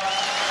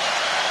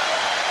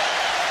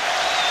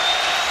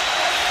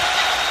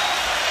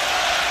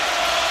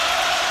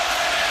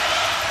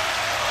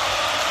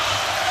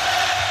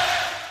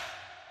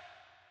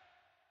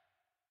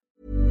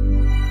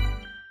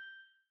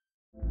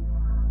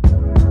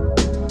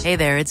 Hey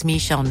there, it's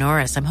Michelle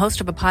Norris. I'm host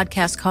of a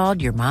podcast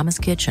called Your Mama's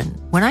Kitchen.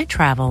 When I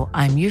travel,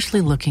 I'm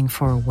usually looking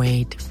for a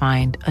way to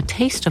find a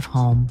taste of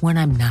home when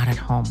I'm not at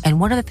home. And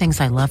one of the things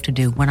I love to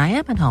do when I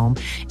am at home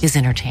is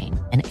entertain.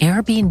 And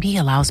Airbnb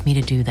allows me to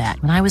do that.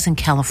 When I was in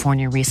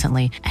California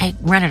recently, I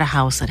rented a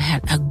house that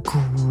had a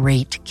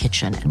great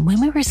kitchen. And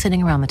when we were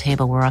sitting around the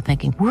table, we were all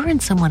thinking, we're in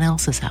someone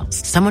else's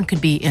house. Someone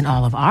could be in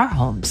all of our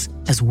homes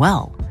as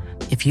well.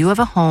 If you have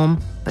a home,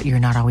 but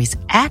you're not always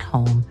at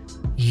home,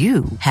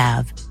 you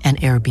have an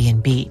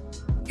Airbnb.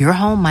 Your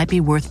home might be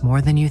worth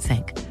more than you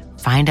think.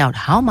 Find out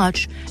how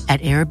much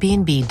at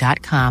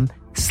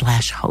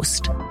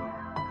airbnb.com/host.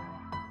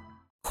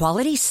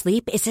 Quality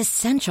sleep is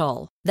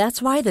essential.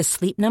 That's why the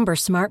Sleep Number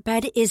Smart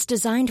Bed is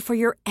designed for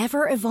your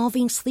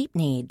ever-evolving sleep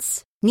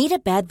needs. Need a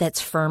bed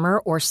that's firmer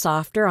or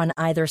softer on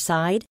either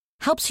side?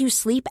 Helps you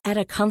sleep at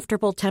a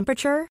comfortable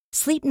temperature?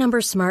 Sleep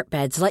Number Smart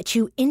Beds let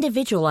you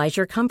individualize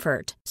your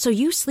comfort, so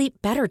you sleep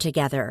better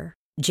together.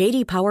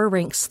 J.D. Power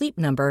ranks Sleep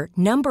Number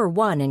number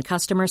 1 in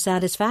customer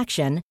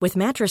satisfaction with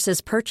mattresses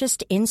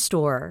purchased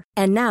in-store.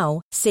 And now,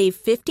 save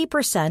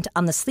 50%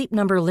 on the Sleep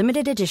Number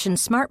Limited Edition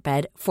Smart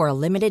Bed for a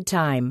limited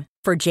time.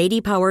 For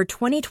J.D. Power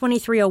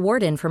 2023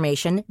 award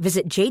information,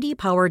 visit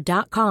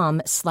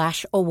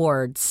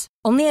jdpower.com/awards.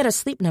 Only at a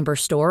Sleep Number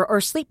store or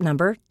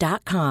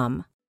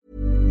sleepnumber.com.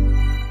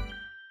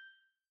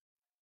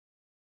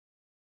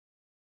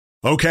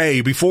 Okay,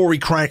 before we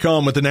crack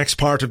on with the next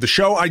part of the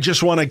show, I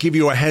just want to give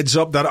you a heads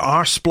up that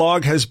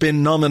Arsblog has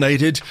been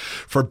nominated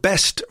for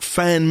Best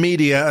Fan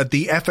Media at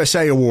the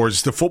FSA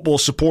Awards, the Football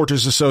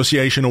Supporters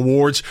Association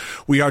Awards.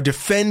 We are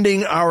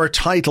defending our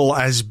title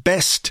as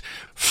Best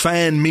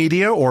Fan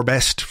Media, or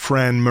Best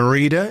Fran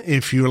Merida,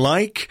 if you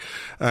like.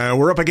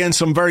 We're up against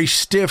some very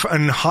stiff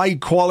and high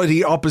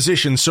quality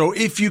opposition. So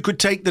if you could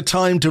take the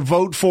time to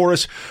vote for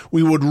us,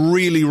 we would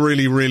really,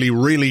 really, really,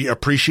 really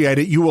appreciate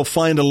it. You will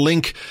find a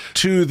link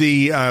to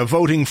the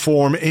voting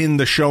form in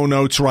the show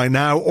notes right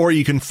now, or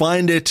you can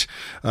find it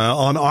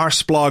on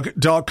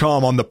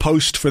arsblog.com on the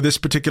post for this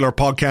particular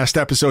podcast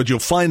episode. You'll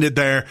find it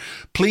there.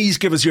 Please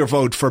give us your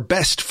vote for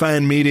Best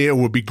Fan Media. It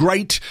would be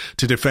great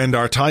to defend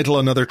our title.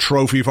 Another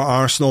trophy for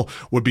Arsenal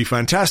would be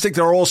fantastic.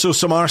 There are also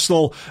some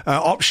Arsenal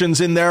options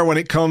in there when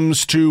it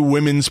comes to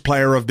Women's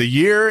Player of the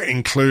Year,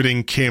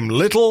 including Kim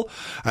Little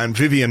and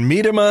Vivian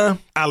Miedema.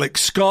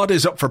 Alex Scott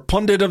is up for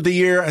Pundit of the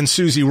Year, and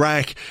Susie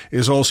Rack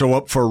is also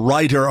up for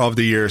Writer of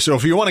the Year. So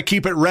if you want to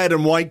keep it red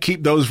and white,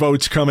 keep those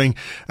votes coming.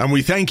 And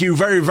we thank you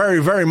very,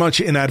 very, very much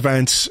in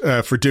advance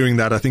for doing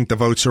that. I think the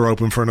votes are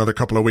open for another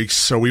couple of weeks,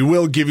 so we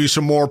will give you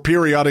some more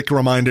periodic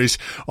reminders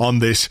on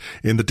this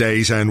in the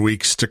days and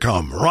weeks to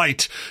come.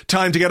 Right,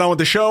 time to get on with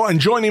the show.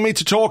 And joining me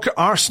to talk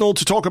Arsenal,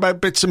 to talk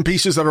about bits and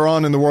pieces that are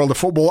on in the world of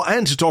football,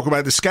 and to talk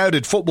about the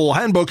Scouted Football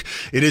Handbook,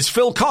 it is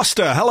Phil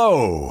Costa.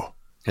 Hello.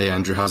 Hey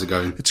Andrew, how's it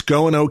going? It's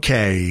going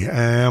okay.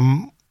 I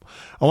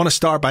want to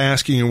start by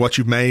asking you what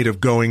you've made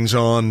of goings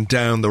on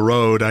down the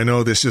road. I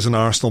know this is an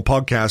Arsenal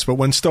podcast, but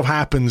when stuff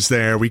happens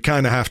there, we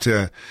kind of have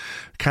to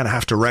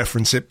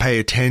reference it, pay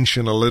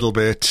attention a little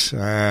bit.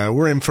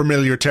 We're in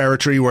familiar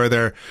territory where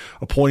they're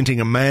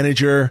appointing a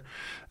manager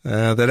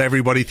that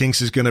everybody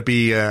thinks is going to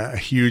be a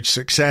huge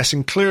success.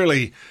 And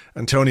clearly,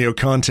 Antonio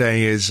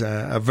Conte is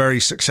a very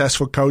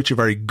successful coach, a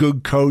very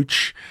good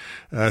coach,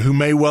 who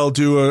may well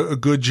do a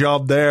good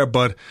job there.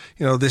 But,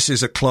 you know, this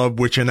is a club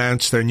which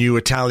announced their new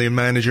Italian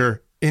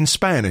manager in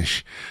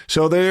Spanish.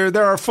 So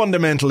there are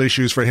fundamental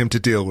issues for him to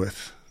deal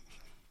with.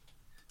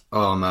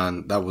 Oh,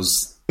 man, that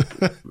was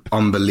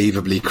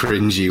unbelievably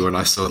cringy when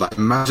I saw that.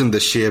 Imagine the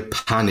sheer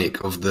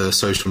panic of the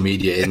social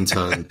media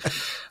intern.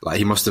 Like,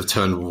 he must have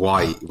turned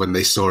white when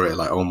they saw it.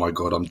 Like, oh my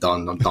God, I'm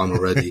done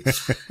already.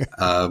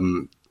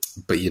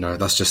 But, you know,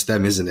 that's just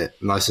them, isn't it?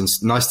 Nice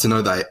to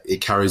know that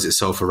it carries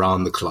itself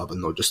around the club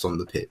and not just on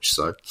the pitch.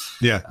 So,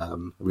 yeah,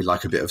 we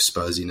like a bit of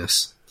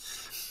Spursiness.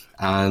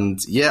 And,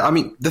 yeah, I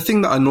mean, the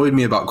thing that annoyed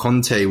me about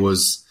Conte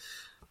was,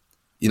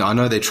 you know, I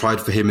know they tried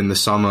for him in the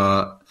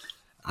summer,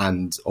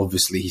 and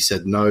obviously he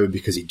said no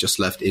because he just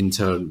left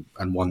Inter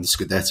and won the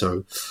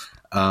Scudetto.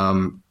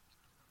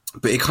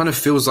 But it kind of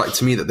feels like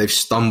to me that they've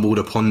stumbled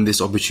upon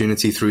this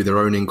opportunity through their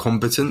own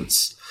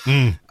incompetence.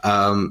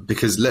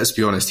 Because let's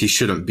be honest, he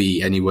shouldn't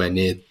be anywhere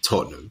near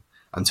Tottenham,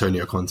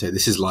 Antonio Conte.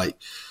 This is like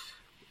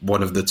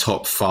one of the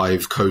top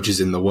 5 coaches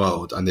in the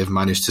world, and they've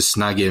managed to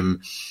snag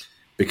him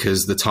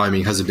because the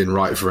timing hasn't been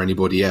right for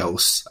anybody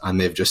else.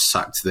 And they've just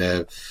sacked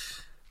their,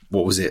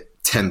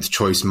 10th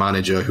choice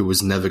manager who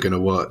was never going to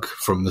work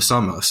from the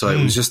summer. So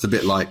it was just a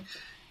bit like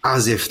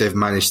as if they've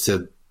managed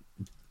to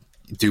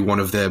do one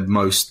of their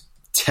most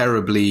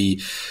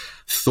terribly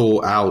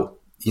thought out,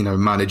 you know,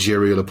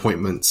 managerial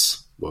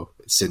appointments. Well,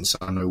 since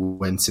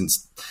the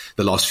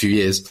last few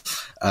years.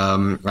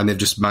 And they've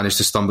just managed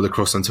to stumble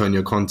across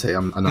Antonio Conte.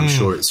 I'm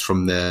sure it's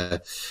from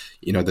their,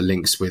 you know, the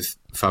links with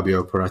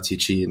Fabio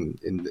Paratici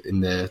in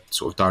their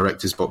sort of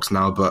director's box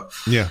now. But,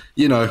 yeah,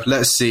 you know,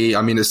 let's see.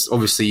 I mean, it's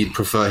obviously you'd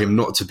prefer him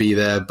not to be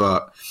there,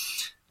 but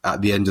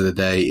at the end of the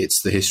day,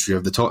 it's the history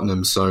of the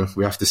Tottenham. So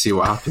we have to see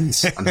what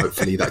happens, and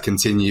hopefully that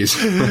continues.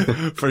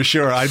 For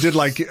sure. I did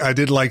like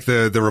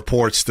the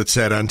reports that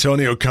said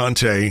Antonio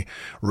Conte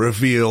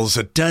reveals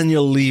that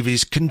Daniel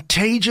Levy's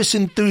contagious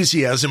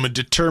enthusiasm and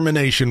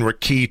determination were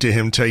key to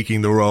him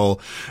taking the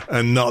role,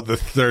 and not the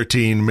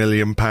 £13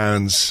 million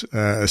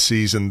a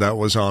season that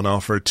was on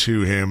offer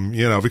to him.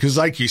 You know, because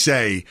like you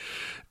say,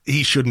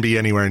 he shouldn't be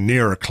anywhere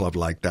near a club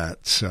like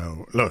that.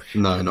 So, look.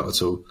 No, not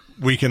at all.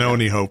 We can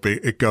only hope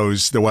it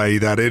goes the way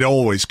that it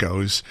always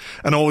goes,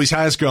 and always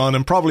has gone,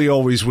 and probably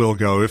always will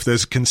go. If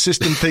there's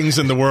consistent things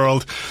in the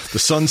world, the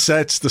sun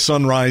sets, the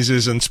sun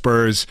rises, and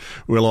Spurs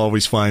will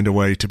always find a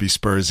way to be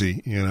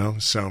Spursy, you know?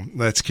 So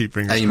let's keep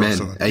fingers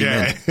crossed. Amen.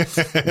 Yeah.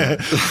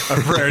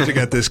 A prayer to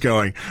get this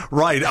going.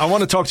 Right, I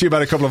want to talk to you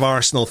about a couple of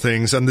Arsenal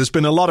things, and there's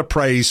been a lot of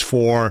praise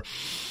for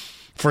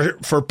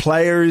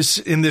players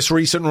in this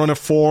recent run of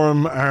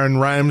form. Aaron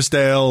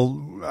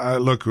Ramsdale,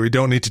 look, we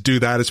don't need to do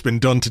that. It's been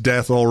done to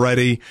death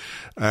already.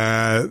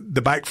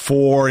 The back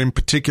four in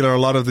particular, a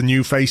lot of the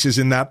new faces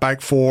in that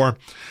back four.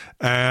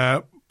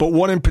 But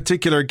one in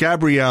particular,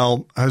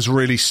 Gabriel, has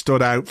really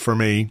stood out for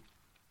me.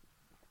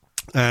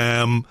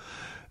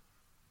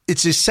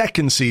 It's his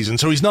second season,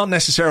 so he's not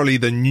necessarily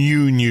the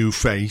new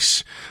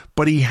face,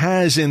 but he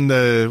has, in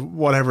the,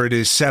 whatever it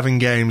is, 7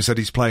 games that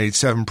he's played,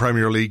 7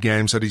 Premier League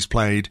games that he's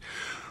played,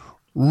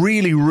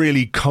 really,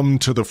 really come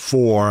to the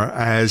fore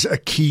as a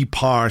key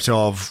part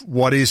of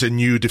what is a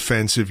new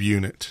defensive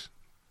unit.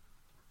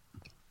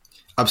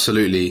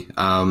 Absolutely.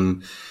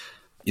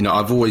 You know,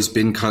 I've always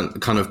been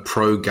kind of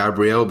pro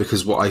Gabriel,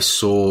 because what I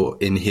saw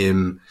in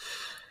him,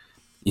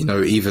 you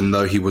know, even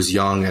though he was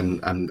young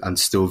and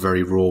still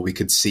very raw, we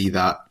could see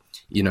that,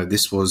 you know,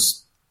 this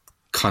was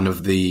kind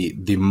of the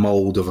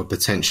mold of a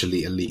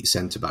potentially elite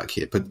centre-back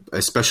here, but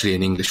especially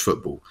in English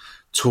football.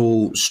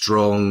 Tall,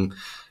 strong,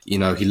 you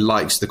know, he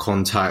likes the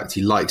contact,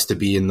 he likes to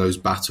be in those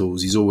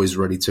battles, he's always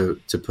ready to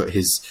put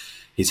his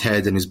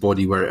head and his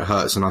body where it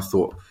hurts. And I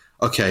thought,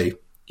 okay,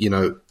 you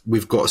know,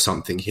 we've got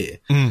something here.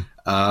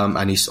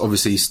 And he's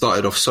obviously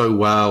started off so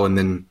well, and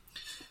then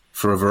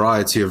for a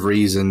variety of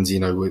reasons, you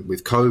know,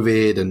 with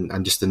COVID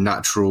and just a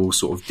natural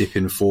sort of dip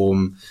in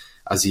form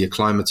as he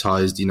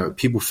acclimatized, you know,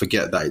 people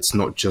forget that it's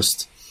not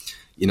just,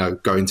 you know,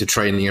 going to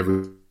training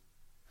every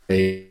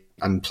day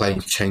and playing.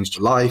 You've changed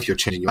your life, you're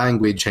changing your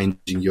language,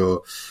 changing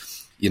your,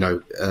 you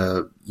know,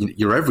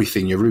 your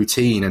everything, your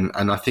routine.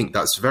 And I think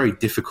that's very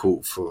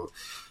difficult for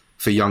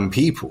young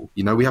people.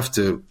 You know, we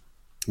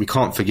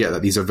can't forget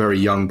that these are very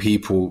young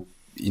people,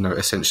 you know,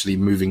 essentially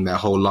moving their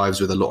whole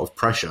lives with a lot of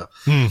pressure.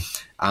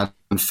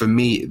 And for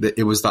me,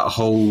 it was that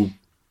whole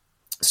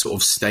sort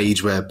of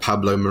stage where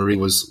Pablo Mari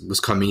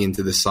was coming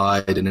into the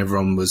side, and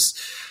everyone was,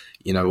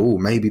 you know, oh,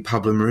 maybe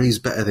Pablo Mari's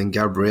better than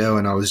Gabriel.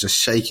 And I was just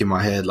shaking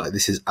my head like,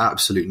 this is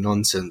absolute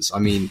nonsense. I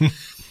mean,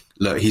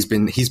 look, he's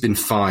been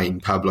fine,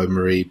 Pablo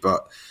Mari,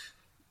 but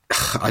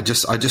I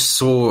just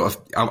saw,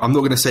 I'm not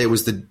going to say it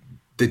was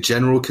the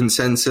general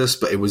consensus,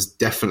 but it was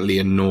definitely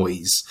a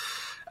noise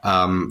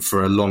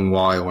for a long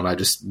while. And I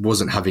just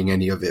wasn't having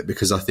any of it,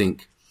 because I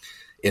think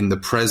in the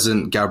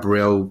present,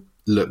 Gabriel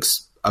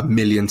looks a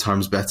million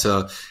times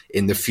better.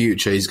 In the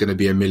future, he's going to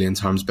be a million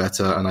times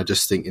better. And I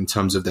just think in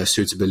terms of their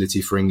suitability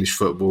for English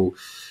football,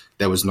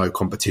 there was no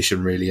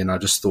competition really. And I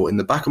just thought in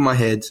the back of my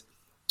head,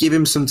 give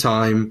him some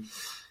time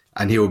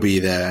and he'll be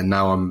there. And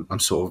now I'm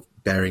sort of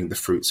bearing the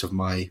fruits of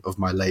my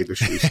labour,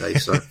 should we say.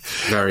 So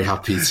very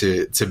happy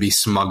to be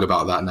smug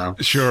about that now.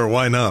 Sure,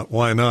 why not?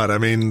 Why not? I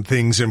mean,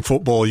 things in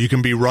football, you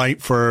can be right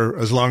for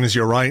as long as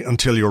you're right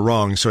until you're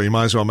wrong, so you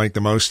might as well make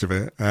the most of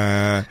it.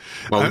 Well,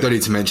 we don't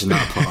need to mention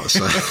that part.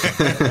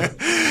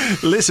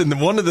 So. Listen,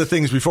 one of the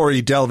things before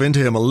we delve into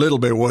him a little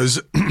bit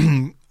was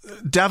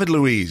David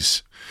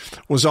Luiz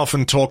was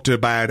often talked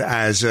about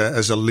as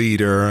a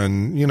leader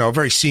and, you know, a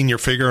very senior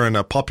figure and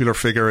a popular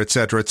figure,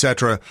 etc.,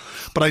 etc.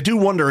 But I do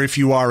wonder, if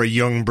you are a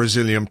young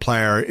Brazilian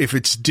player, if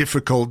it's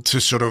difficult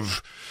to sort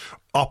of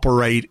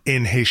operate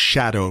in his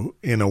shadow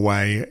in a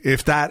way,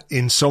 if that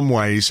in some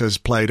ways has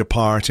played a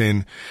part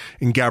in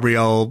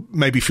Gabriel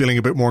maybe feeling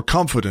a bit more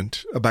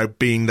confident about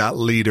being that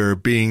leader,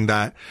 being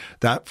that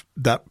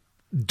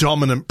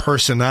dominant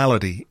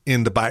personality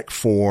in the back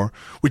four,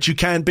 which you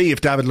can't be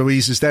if David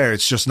Luiz is there.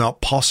 It's just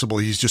not possible.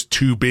 He's just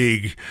too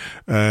big,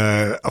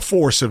 a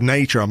force of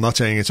nature. I'm not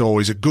saying it's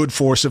always a good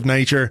force of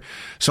nature.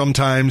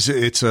 Sometimes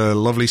it's a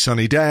lovely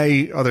sunny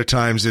day. Other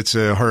times it's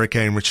a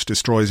hurricane which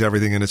destroys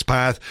everything in its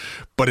path,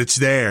 but it's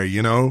there,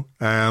 you know.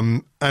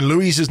 And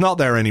Luiz is not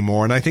there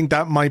anymore. And I think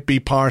that might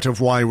be part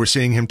of why we're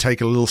seeing him take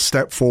a little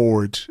step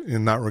forward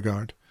in that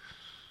regard.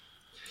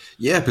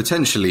 Yeah,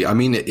 potentially. I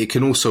mean, it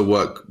can also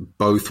work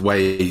both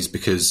ways,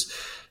 because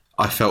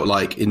I felt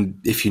like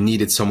if you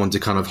needed someone to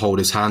kind of hold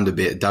his hand a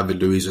bit,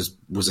 David Luiz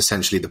was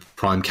essentially the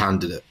prime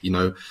candidate, you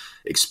know,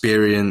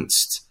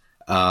 experienced,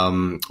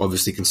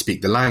 obviously can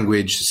speak the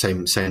language,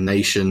 same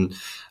nation.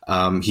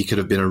 He could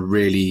have been a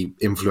really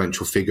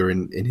influential figure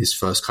in his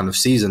first kind of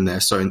season there.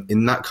 So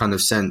in that kind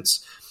of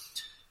sense,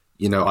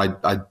 you know,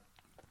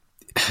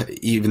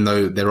 even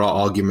though there are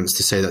arguments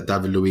to say that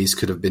David Luiz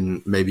could have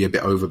been maybe a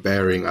bit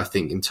overbearing, I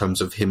think in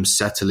terms of him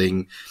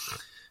settling,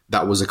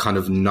 that was a kind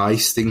of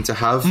nice thing to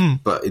have.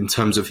 But in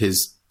terms of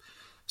his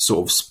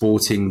sort of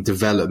sporting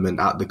development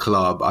at the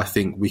club, I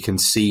think we can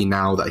see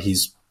now that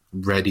he's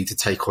ready to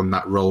take on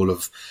that role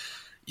of,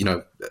 you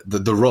know,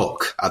 the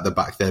rock at the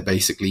back there,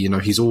 basically. You know,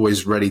 he's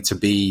always ready to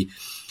be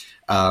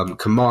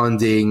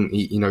commanding.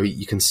 You know,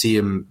 you can see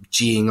him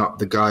geeing up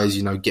the guys,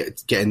 you know,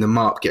 getting them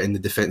up, getting the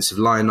defensive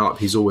line up.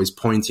 He's always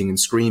pointing and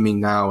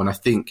screaming now. And I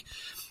think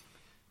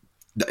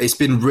it's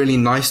been really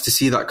nice to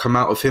see that come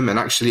out of him. And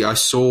actually, I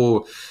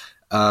saw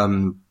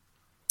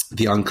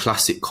the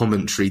Unclassic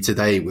commentary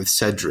today with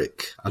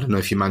Cedric. I don't know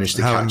if you managed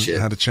to catch it.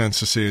 Had a chance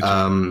to see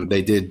it.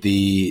 They did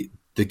the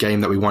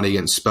game that we won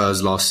against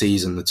Spurs last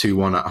season, the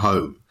 2-1 at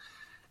home.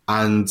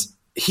 And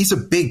he's a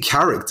big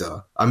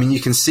character. I mean,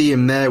 you can see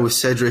him there with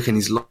Cedric, and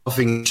he's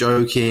laughing,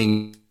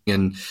 joking,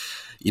 and,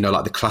 you know,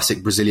 like the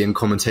classic Brazilian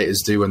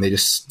commentators do when they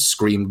just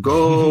scream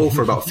goal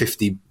for about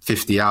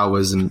 50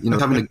 hours, and, you know,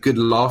 having a good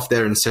laugh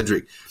there in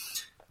Cedric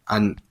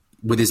and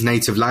with his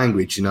native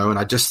language, you know. And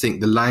I just think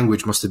the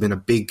language must have been a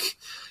big,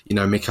 you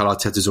know, Mikel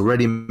Arteta's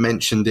already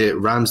mentioned it,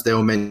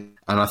 Ramsdale mentioned,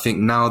 and I think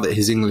now that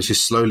his English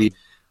is slowly,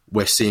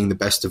 we're seeing the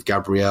best of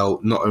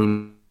Gabriel, not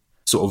only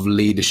sort of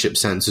leadership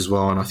sense as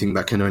well, and I think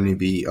that can only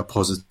be a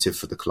positive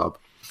for the club.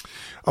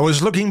 I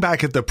was looking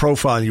back at the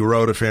profile you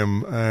wrote of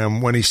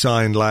him when he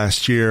signed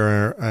last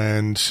year,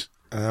 and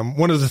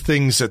one of the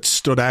things that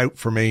stood out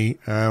for me,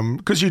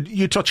 because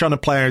you touch on the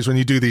players when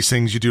you do these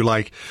things, you do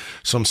like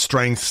some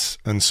strengths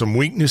and some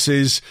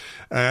weaknesses,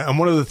 and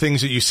one of the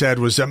things that you said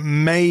was that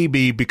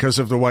maybe because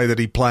of the way that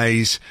he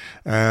plays,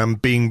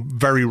 being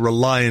very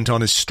reliant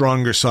on his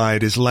stronger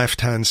side, his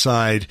left-hand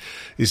side,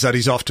 is that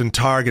he's often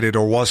targeted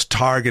or was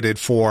targeted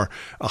for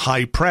a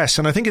high press.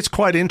 And I think it's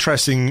quite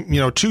interesting, you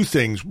know, two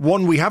things.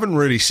 One, we haven't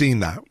really seen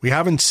that. We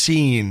haven't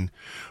seen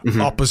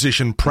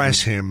opposition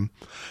press him.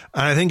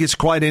 And I think it's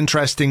quite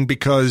interesting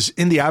because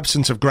in the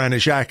absence of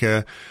Granit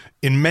Xhaka,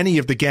 in many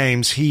of the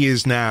games, he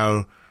is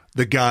now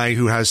the guy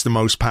who has the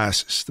most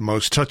passes, the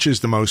most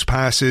touches, the most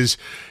passes.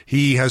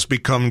 He has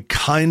become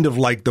kind of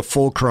like the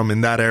fulcrum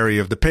in that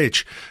area of the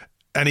pitch.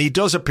 And he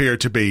does appear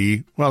to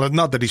be, well,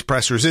 not that he's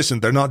press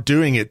resistant, they're not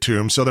doing it to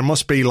him. So there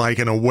must be like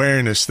an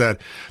awareness that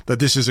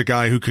this is a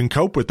guy who can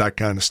cope with that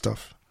kind of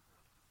stuff.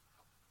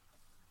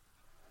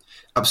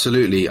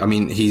 Absolutely. I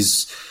mean,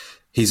 he's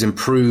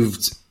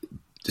improved.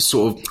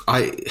 Sort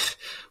of,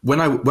 when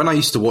I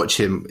used to watch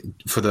him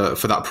for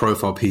that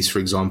profile piece, for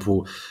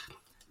example,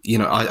 you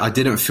know, I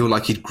didn't feel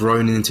like he'd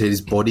grown into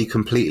his body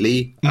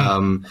completely,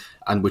 and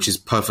which is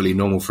perfectly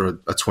normal for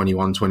a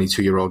 21,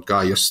 22-year-old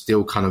guy. You're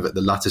still kind of at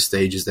the latter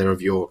stages there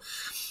of your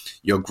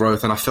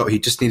growth, and I felt he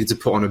just needed to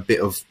put on a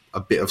bit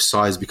of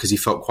size because he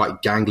felt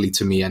quite gangly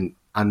to me, and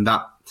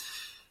that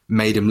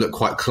made him look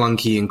quite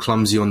clunky and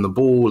clumsy on the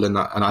ball, and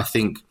I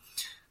think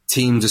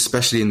teams,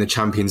 especially in the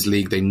Champions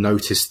League, they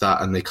noticed that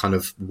and they kind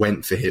of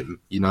went for him.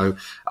 You know,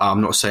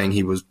 I'm not saying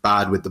he was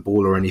bad with the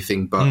ball or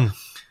anything, but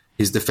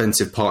his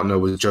defensive partner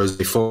was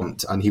Jose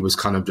Font, and he was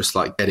kind of just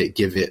like, get it,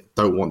 give it,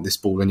 don't want this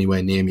ball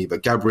anywhere near me.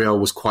 But Gabriel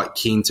was quite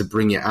keen to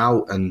bring it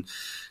out and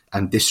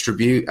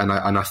distribute, and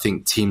I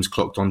think teams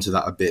clocked onto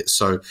that a bit.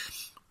 So,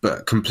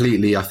 but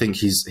completely, I think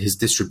his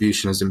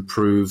distribution has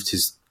improved,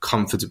 his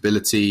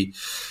comfortability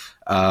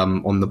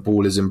on the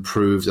ball has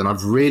improved, and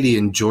I've really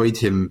enjoyed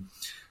him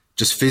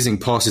just fizzing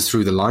passes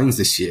through the lines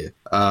this year.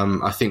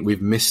 I think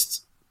we've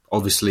missed,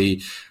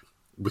 obviously,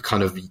 we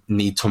kind of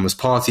need Thomas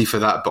Partey for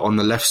that, but on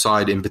the left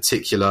side in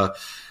particular,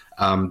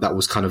 that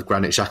was kind of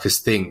Granit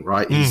Xhaka's thing,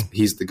 right?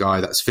 He's the guy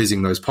that's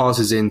fizzing those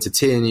passes in to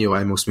Tierney or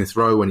Emil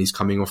Smith-Rowe when he's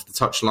coming off the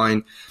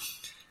touchline.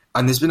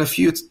 And there's been a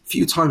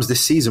few times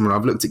this season when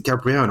I've looked at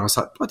Gabriel and I was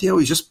like, bloody hell,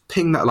 he just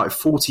pinged that like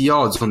 40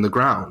 yards on the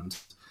ground.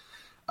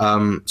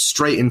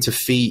 Straight into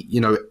feet, you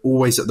know,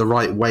 always at the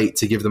right weight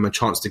to give them a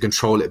chance to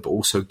control it, but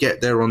also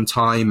get there on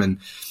time. And,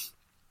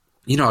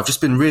 you know, I've just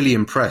been really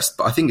impressed.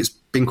 But I think it's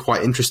been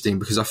quite interesting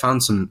because I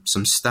found some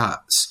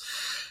stats.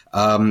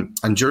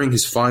 And during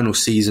his final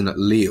season at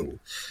Lille,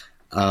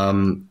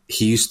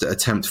 he used to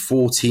attempt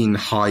 14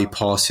 high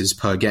passes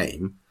per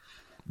game.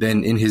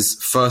 Then in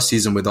his first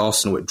season with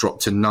Arsenal, it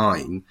dropped to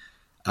 9.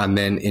 And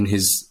then in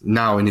his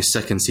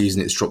second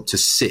season, it's dropped to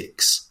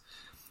 6.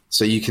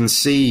 So you can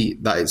see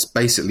that it's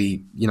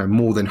basically, you know,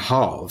 more than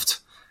halved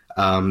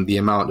the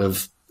amount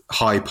of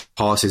high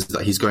passes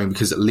that he's going,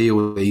 because at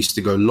Lille they used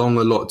to go long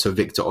a lot to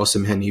Victor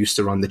Osimhen. He used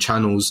to run the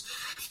channels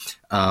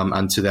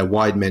and to their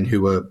wide men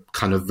who were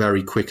kind of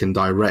very quick and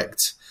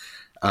direct.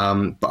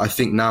 But I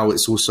think now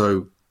it's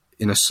also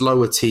in a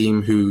slower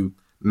team who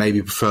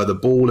maybe prefer the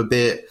ball a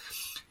bit.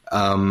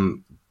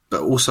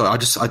 But also I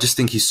just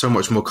think he's so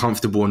much more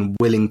comfortable and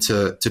willing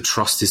to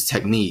trust his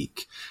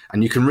technique.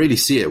 And you can really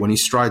see it when he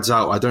strides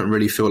out. I don't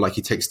really feel like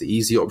he takes the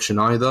easy option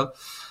either.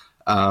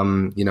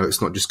 You know,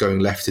 it's not just going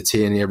left to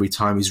Tierney every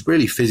time. He's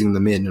really fizzing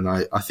them in. And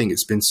I think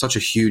it's been such a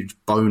huge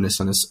bonus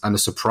and a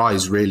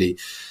surprise, really,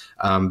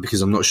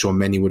 because I'm not sure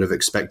many would have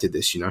expected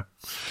this, you know?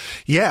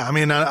 Yeah, I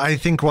mean, I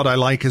think what I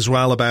like as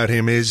well about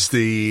him is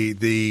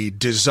the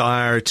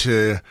desire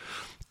to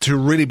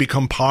really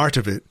become part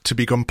of it, to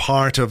become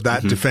part of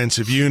that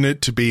defensive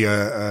unit, to be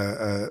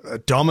a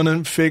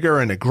dominant figure,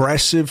 an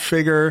aggressive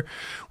figure.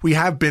 We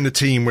have been a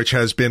team which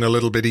has been a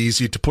little bit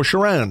easy to push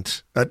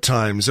around at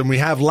times, and we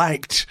have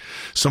lacked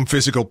some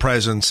physical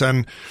presence.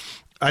 And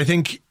I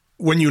think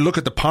when you look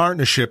at the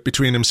partnership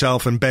between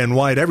himself and Ben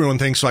White, everyone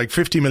thinks like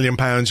 £50 million,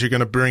 you're going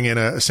to bring in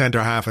a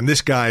centre half and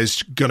this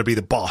guy's going to be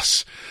the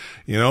boss,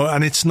 you know,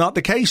 and it's not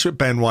the case with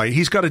Ben White.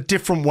 He's got a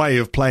different way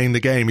of playing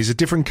the game. He's a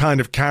different kind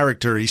of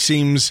character. He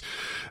seems,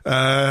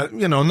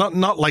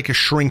 not like a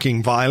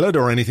shrinking violet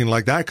or anything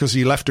like that, because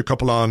he left a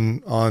couple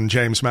on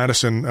James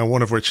Maddison,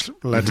 one of which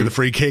led to the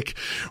free kick,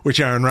 which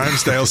Aaron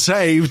Ramsdale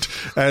saved.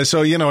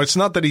 So, you know, it's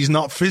not that he's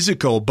not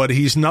physical, but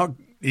he's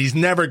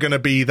never going to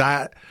be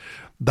that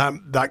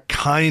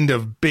kind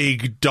of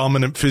big,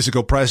 dominant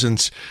physical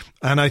presence.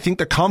 And I think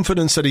the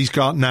confidence that he's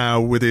got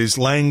now with his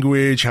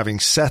language, having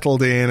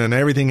settled in and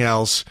everything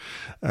else,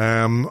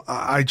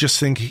 I just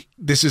think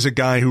this is a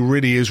guy who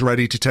really is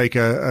ready to take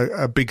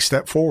a big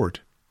step forward.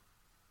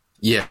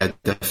 Yeah,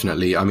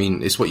 definitely. I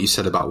mean, it's what you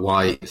said about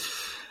White.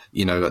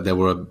 You know, there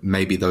were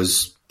maybe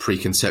those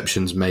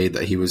preconceptions made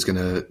that he was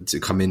going to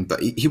come in,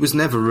 but he was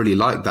never really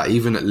like that.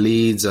 Even at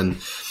Leeds and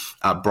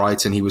at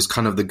Brighton, he was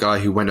kind of the guy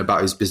who went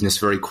about his business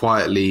very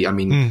quietly. I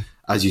mean,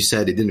 as you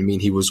said, it didn't mean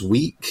he was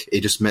weak.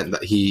 It just meant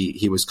that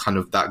he was kind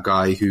of that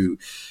guy who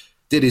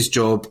did his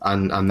job,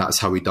 and that's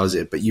how he does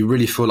it. But you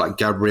really feel like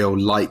Gabriel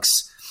likes,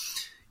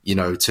 you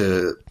know,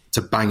 to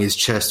bang his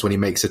chest when he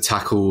makes a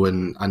tackle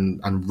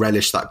and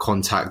relish that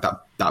contact,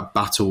 that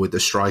battle with the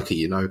striker,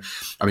 you know.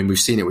 I mean, we've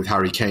seen it with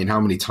Harry Kane. How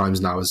many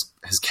times now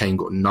has Kane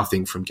got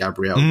nothing from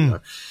Gabriel? You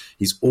know?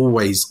 He's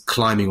always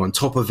climbing on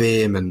top of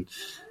him, and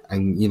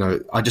you know,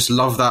 I just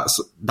love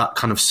that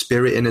kind of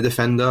spirit in a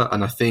defender.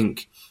 And I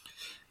think,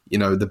 you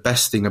know, the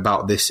best thing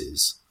about this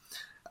is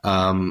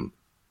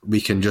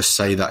we can just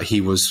say that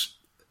he was,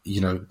 you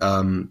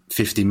know,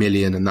 50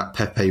 million and that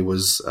Pepe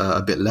was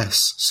a bit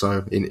less.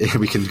 So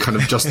we can kind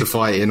of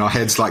justify it in our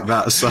heads like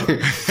that. So,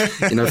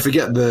 you know,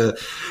 forget the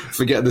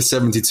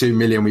 72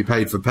 million we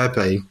paid for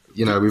Pepe.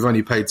 You know, we've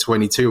only paid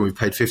 22 and we've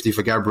paid 50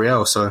 for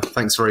Gabriel. So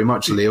thanks very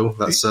much, Lille.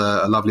 That's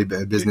a lovely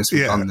bit of business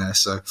we've done there.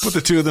 So put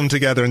the two of them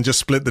together and just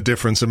split the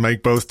difference and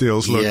make both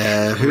deals look.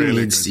 Yeah, who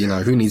really needs, good. You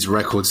know, who needs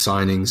record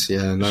signings?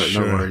 Yeah, no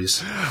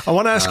worries. I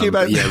want to ask you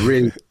about. Yeah,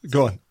 really.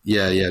 Go on.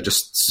 Yeah.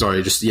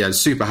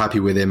 Super happy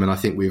with him, and I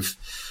think we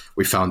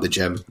found the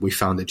gem. We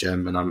found the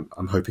gem, and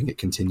I'm hoping it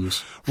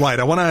continues. Right.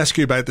 I want to ask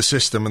you about the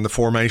system and the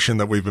formation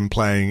that we've been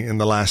playing in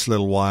the last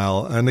little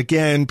while. And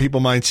again, people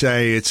might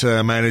say it's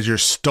a manager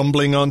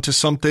stumbling onto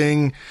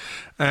something.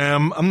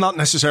 I'm not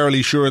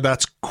necessarily sure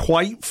that's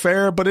quite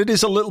fair, but it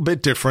is a little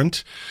bit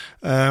different.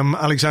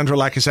 Alexandre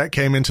Lacazette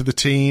came into the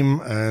team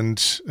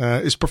and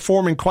is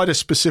performing quite a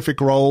specific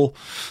role,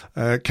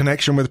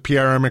 connection with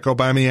Pierre-Emerick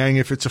Aubameyang,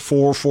 if it's a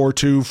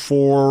 4-4-2,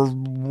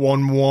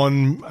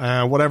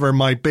 4-1-1, whatever it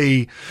might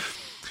be.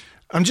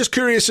 I'm just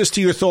curious as to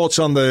your thoughts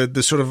on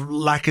the sort of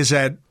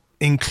Lacazette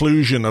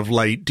inclusion of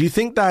late. Do you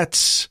think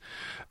that's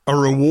a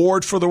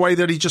reward for the way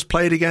that he just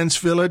played against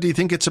Villa? Do you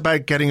think it's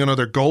about getting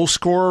another goal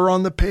scorer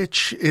on the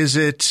pitch? Is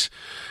it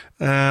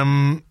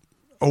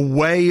a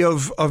way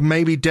of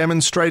maybe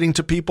demonstrating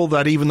to people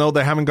that even though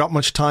they haven't got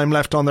much time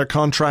left on their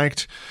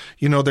contract,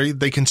 you know,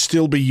 they can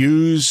still be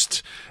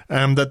used,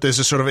 that there's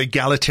a sort of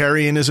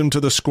egalitarianism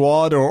to the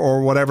squad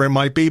or whatever it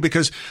might be?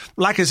 Because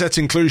Lacazette's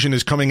inclusion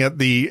is coming at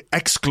the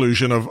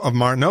exclusion of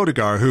Martin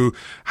Odegaard, who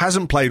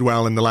hasn't played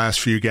well in the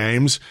last few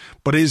games,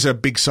 but is a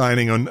big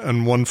signing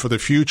and one for the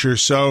future.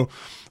 So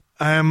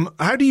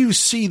how do you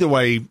see the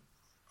way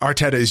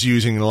Arteta is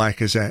using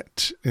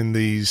Lacazette in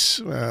these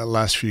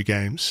last few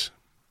games?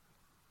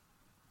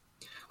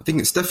 I think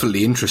it's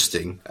definitely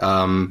interesting.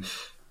 But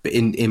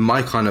in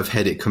my kind of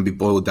head, it can be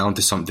boiled down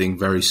to something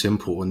very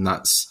simple. And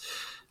that's,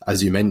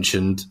 as you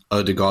mentioned,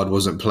 Odegaard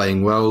wasn't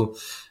playing well.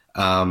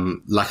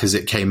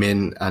 Lacazette came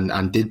in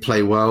and did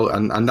play well.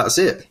 And that's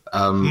it.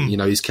 You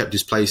know, he's kept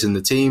his place in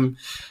the team.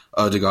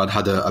 Odegaard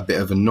had a bit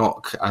of a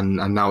knock. And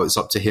now it's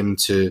up to him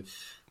to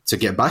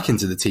get back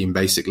into the team,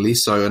 basically.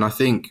 So, and I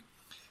think,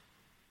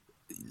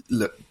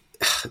 look,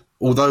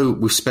 although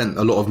we've spent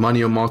a lot of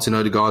money on Martin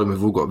Odegaard and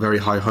we've all got very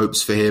high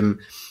hopes for him,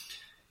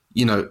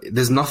 you know,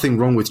 there's nothing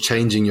wrong with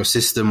changing your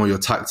system or your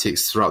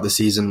tactics throughout the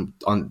season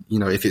on, you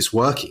know, if it's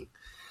working,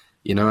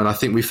 you know, and I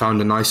think we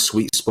found a nice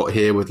sweet spot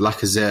here with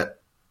Lacazette,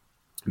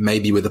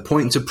 maybe with a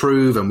point to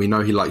prove. And we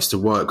know he likes to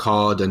work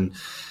hard and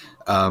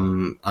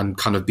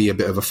kind of be a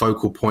bit of a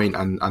focal point.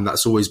 And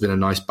that's always been a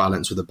nice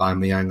balance with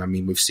Aubameyang. I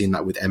mean, we've seen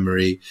that with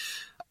Emery.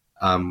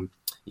 You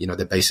know,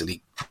 they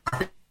basically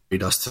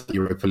carried us to the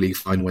Europa League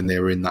final when they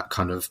were in that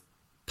kind of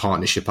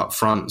partnership up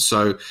front.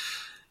 So,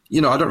 you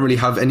know, I don't really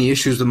have any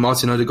issues with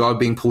Martin Odegaard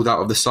being pulled out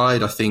of the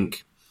side. I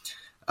think,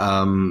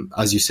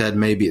 as you said,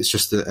 maybe it's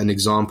just an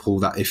example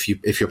that if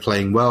you're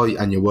playing well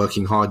and you're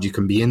working hard, you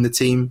can be in the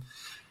team.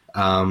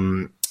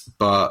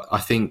 but I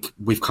think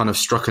we've kind of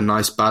struck a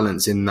nice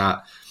balance in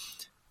that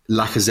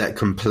Lacazette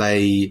can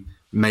play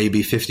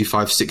maybe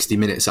 55, 60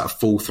 minutes at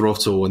full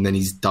throttle and then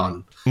he's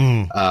done.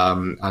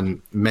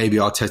 And maybe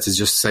Arteta's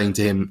just saying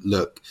to him,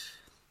 look,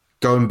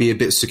 go and be a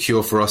bit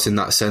secure for us in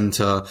that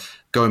centre,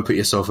 go and put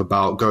yourself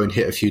about, go and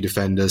hit a few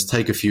defenders,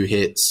 take a few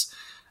hits,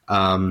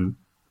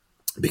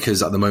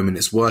 because at the moment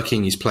it's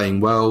working, he's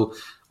playing well.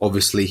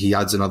 Obviously, he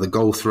adds another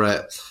goal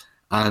threat.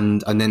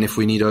 And then if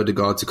we need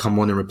Odegaard to come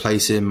on and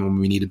replace him, and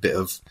we need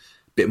a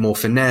bit more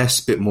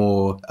finesse, bit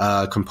more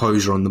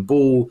composure on the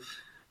ball,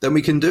 then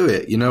we can do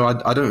it. You know,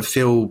 I don't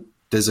feel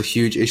there's a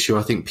huge issue.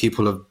 I think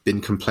people have been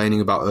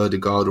complaining about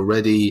Odegaard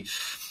already.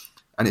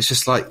 And it's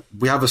just like,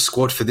 we have a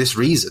squad for this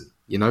reason,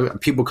 you know. And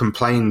people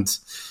complained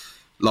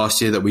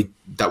last year that we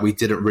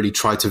didn't really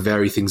try to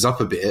vary things up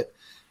a bit.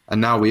 And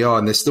now we are,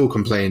 and they're still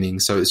complaining.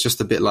 So it's just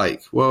a bit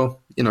like,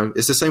 well, you know,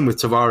 it's the same with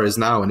Tavares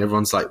now. And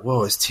everyone's like,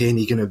 whoa, is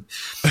Tierney going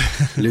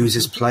to lose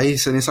his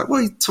place? And it's like,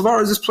 well,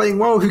 Tavares is playing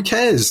well. Who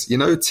cares? You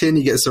know,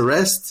 Tierney gets a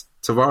rest.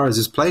 Tavares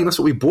is playing. That's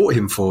what we bought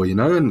him for, you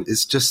know? And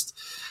it's just,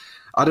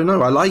 I don't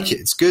know. I like it.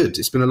 It's good.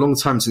 It's been a long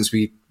time since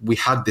we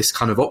had this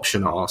kind of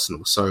option at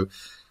Arsenal. So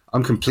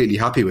I'm completely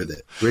happy with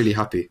it. Really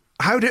happy.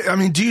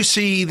 Do you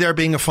see there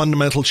being a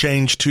fundamental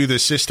change to the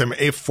system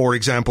if, for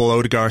example,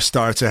 Odegaard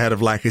starts ahead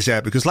of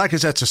Lacazette? Because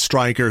Lacazette's a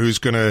striker who's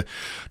going to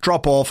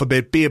drop off a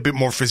bit, be a bit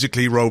more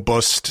physically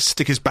robust,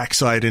 stick his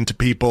backside into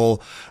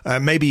people,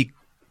 maybe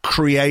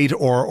create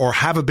or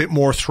have a bit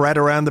more threat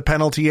around the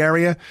penalty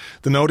area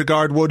than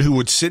Odegaard would, who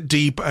would sit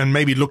deep and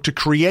maybe look to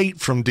create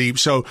from deep.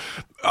 So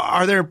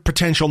are there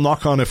potential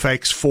knock-on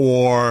effects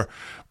for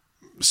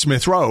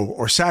Smith Rowe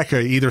or Saka,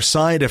 either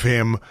side of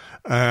him,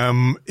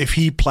 if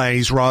he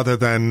plays rather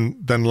than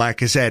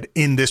Lacazette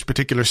in this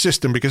particular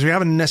system? Because we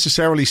haven't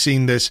necessarily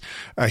seen this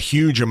a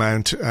huge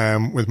amount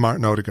with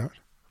Martin Odegaard.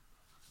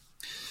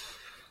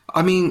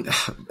 I mean,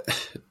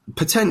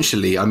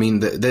 potentially. I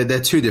mean, they're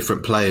two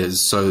different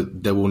players, so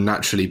there will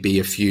naturally be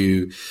a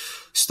few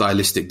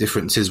stylistic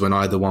differences when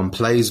either one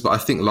plays. But I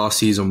think last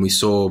season we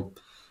saw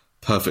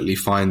perfectly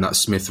fine that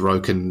Smith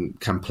Rowe can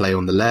play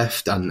on the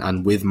left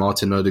and with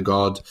Martin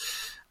Odegaard.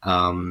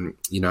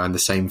 You know, and the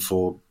same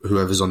for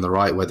whoever's on the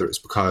right, whether it's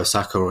Bukayo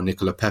Saka or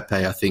Nicola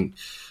Pepe. I think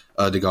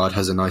Odegaard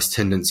has a nice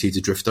tendency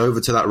to drift over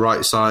to that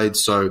right side.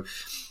 So,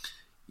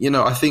 you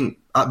know, I think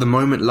at the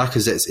moment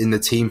Lacazette's in the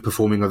team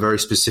performing a very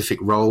specific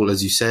role,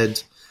 as you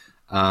said,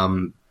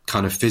 kind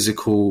of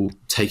physical,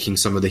 taking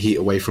some of the heat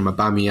away from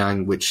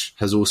Aubameyang, which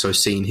has also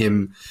seen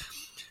him,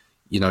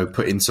 you know,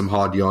 put in some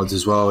hard yards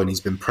as well. And he's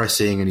been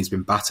pressing and he's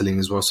been battling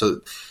as well. So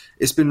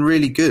it's been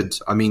really good.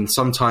 I mean,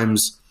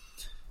 sometimes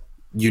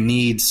you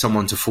need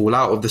someone to fall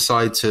out of the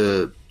side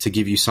to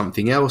give you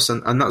something else.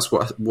 And that's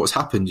what's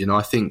happened. You know,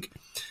 I think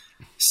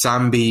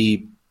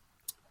Sambi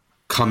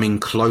coming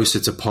closer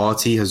to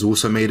Partey has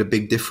also made a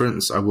big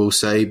difference, I will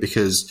say,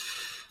 because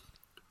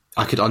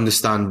I could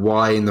understand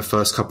why in the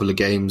first couple of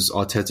games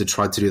Arteta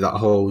tried to do that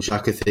whole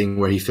Xhaka thing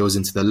where he fills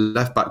into the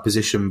left-back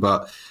position.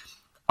 But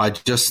I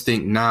just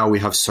think now we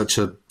have such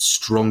a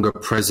stronger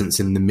presence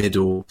in the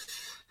middle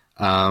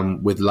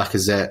with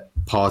Lacazette,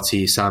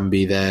 Partey,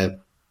 Sambi there.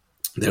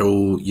 They're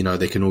all, you know,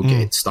 they can all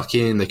get stuck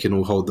in, they can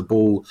all hold the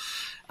ball.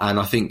 And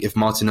I think if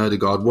Martin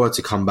Odegaard were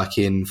to come back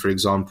in, for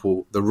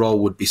example, the role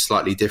would be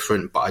slightly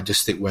different, but I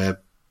just think we're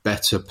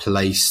better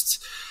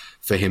placed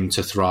for him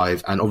to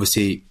thrive. And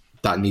obviously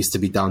that needs to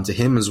be down to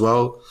him as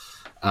well.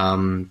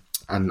 And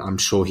I'm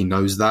sure he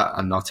knows that,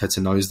 and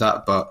Arteta knows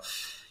that. But,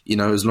 you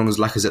know, as long as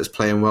Lacazette's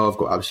playing well, I've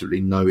got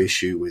absolutely no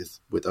issue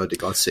with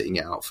Odegaard sitting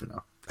it out for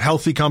now.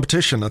 Healthy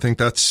competition, I think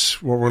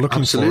that's what we're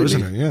looking for,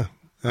 isn't it? Yeah.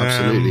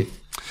 Absolutely.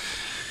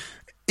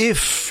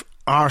 If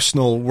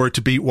Arsenal were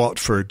to beat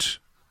Watford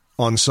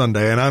on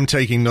Sunday, and I'm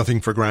taking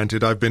nothing for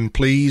granted, I've been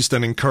pleased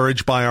and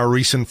encouraged by our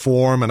recent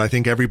form, and I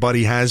think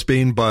everybody has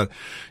been, but,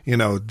 you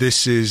know,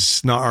 this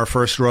is not our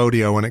first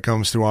rodeo when it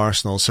comes to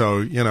Arsenal. So,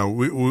 you know,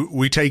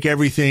 we take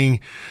everything,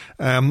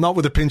 not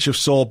with a pinch of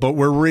salt, but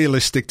we're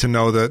realistic to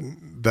know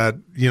that,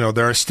 you know,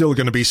 there are still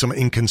going to be some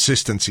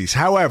inconsistencies.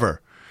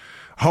 However,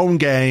 home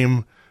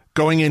game,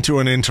 going into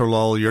an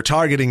interlull, you're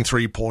targeting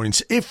 3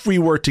 points. If we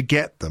were to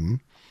get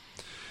them,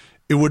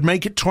 it would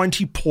make it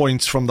 20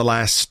 points from the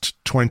last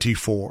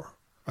 24.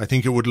 I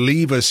think it would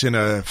leave us in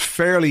a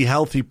fairly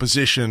healthy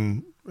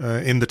position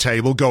in the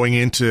table going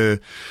into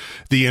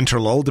the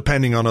interlull,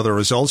 depending on other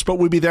results. But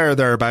we'd be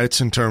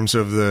thereabouts in terms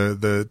of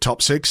the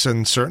top 6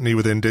 and certainly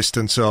within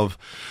distance of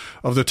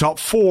the top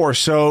 4.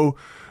 So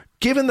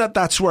given that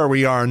that's where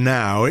we are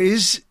now,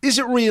 is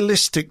it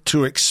realistic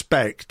to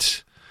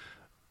expect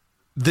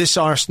this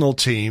Arsenal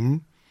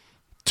team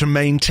to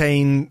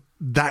maintain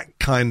that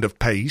kind of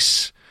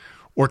pace,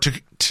 or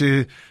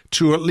to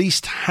at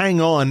least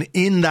hang on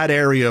in that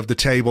area of the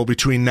table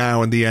between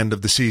now and the end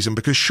of the season?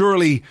 Because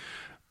surely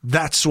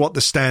that's what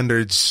the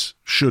standards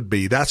should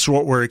be. That's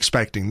what we're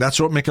expecting. That's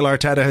what Mikel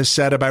Arteta has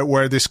said about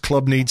where this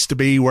club needs to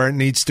be, where it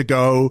needs to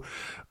go,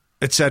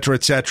 etc.,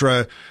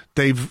 etc.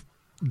 They've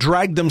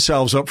dragged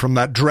themselves up from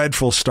that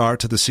dreadful start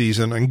to the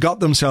season and got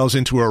themselves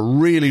into a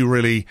really,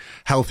 really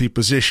healthy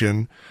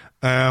position.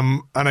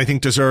 And I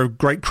think deserve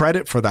great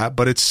credit for that.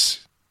 But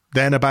it's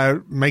then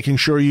about making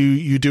sure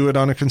you do it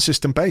on a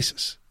consistent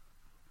basis.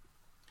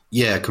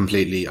 Yeah,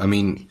 completely. I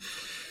mean,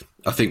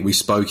 I think we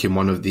spoke in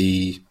one of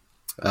the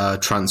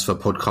transfer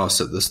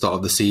podcasts at the start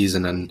of the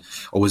season,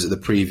 or was it the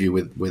preview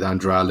with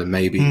Andrew Allen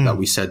maybe, that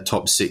we said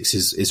top 6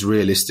 is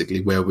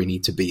realistically where we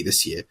need to be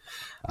this year.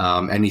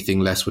 Anything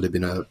less would have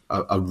been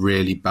a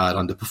really bad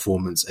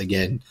underperformance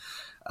again.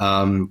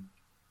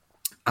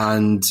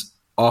 And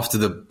after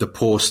the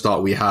poor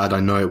start we had, I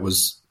know it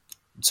was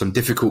some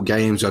difficult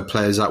games. We had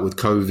players out with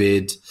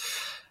COVID.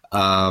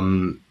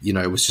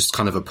 It was just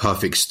kind of a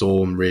perfect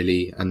storm,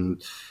 really.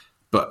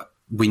 But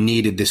we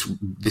needed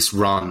this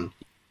run,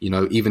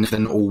 even if they're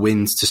not all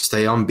wins, to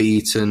stay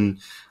unbeaten.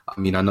 I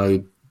mean, I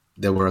know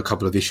there were a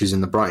couple of issues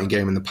in the Brighton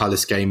game and the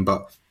Palace game,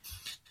 but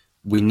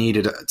we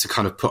needed to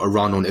kind of put a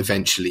run on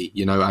eventually,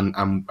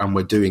 and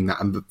we're doing that.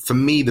 And for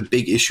me, the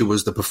big issue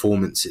was the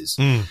performances.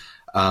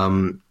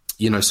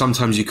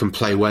 Sometimes you can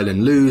play well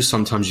and lose.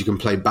 Sometimes you can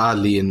play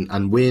badly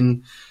and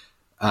win.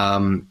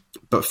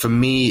 But for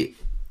me,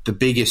 the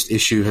biggest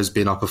issue has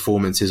been our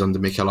performances under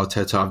Mikel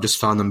Arteta. I've just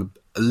found them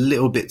a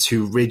little bit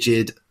too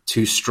rigid,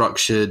 too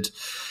structured,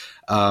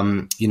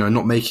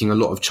 not making a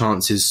lot of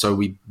chances.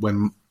 So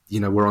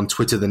we're on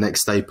Twitter the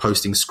next day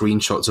posting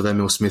screenshots of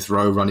Emil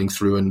Smith-Rowe running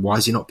through and why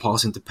is he not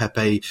passing to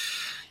Pepe?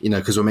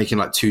 Because we're making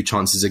like 2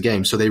 chances a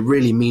game. So they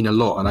really mean a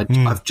lot.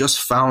 And I've just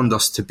found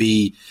us to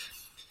be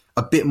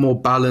a bit more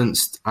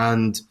balanced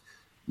and,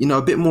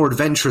 a bit more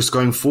adventurous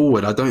going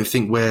forward. I don't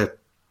think we're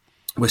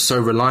so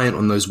reliant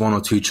on those 1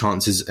 or 2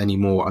 chances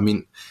anymore. I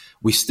mean,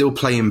 we still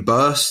play in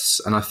bursts,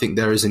 and I think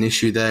there is an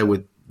issue there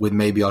with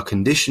maybe our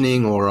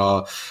conditioning or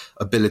our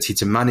ability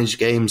to manage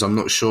games. I'm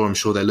not sure. I'm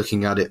sure they're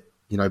looking at it,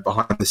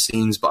 behind the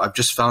scenes, but I've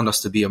just found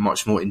us to be a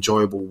much more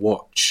enjoyable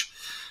watch.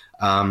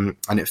 And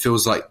it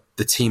feels like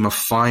the team are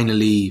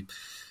finally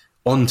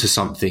onto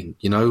something,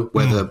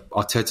 whether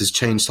Arteta's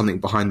changed something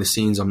behind the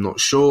scenes, I'm not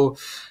sure.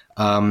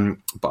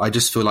 But I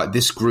just feel like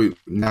this group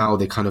now,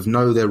 they kind of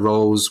know their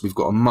roles. We've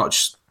got a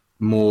much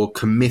more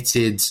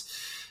committed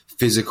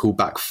physical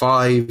back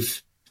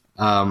 5.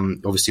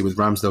 Obviously with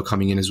Ramsdale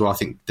coming in as well, I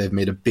think they've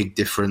made a big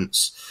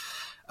difference.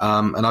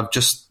 And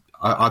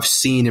I've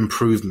seen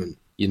improvement,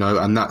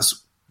 and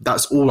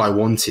that's all I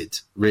wanted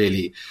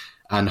really.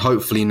 And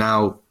hopefully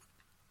now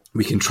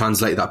we can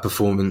translate that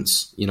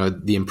performance,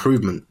 the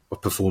improvement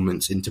of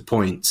performance into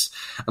points.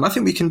 And I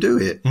think we can do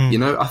it.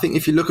 I think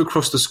if you look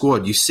across the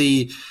squad, you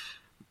see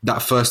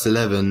that first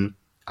 11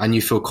 and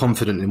you feel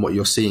confident in what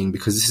you're seeing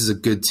because this is a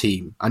good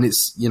team. And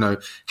it's,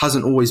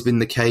 hasn't always been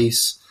the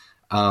case.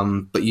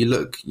 But you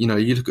look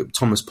at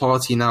Thomas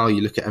Partey now,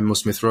 you look at Emil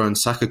Smith-Rowe and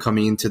Saka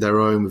coming into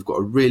their own. We've got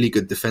a really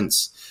good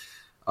defence.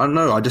 I don't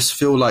know. I just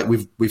feel like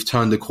we've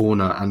turned a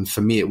corner. And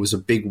for me, it was a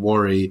big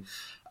worry.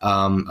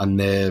 And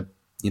they're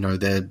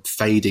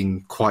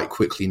fading quite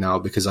quickly now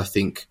because I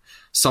think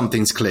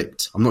something's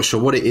clicked. I'm not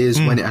sure what it is,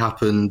 when it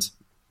happened,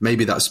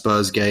 maybe that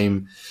Spurs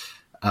game.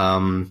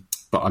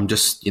 But I'm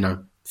just,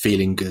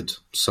 feeling good.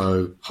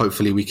 So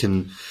hopefully we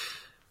can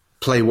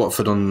play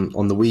Watford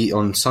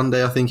on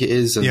Sunday, I think it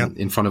is, and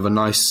in front of a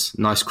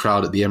nice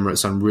crowd at the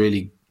Emirates, and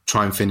really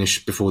try and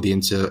finish before the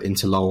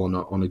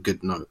interlull on a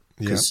good note,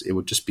 because it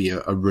would just be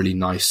a really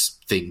nice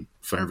thing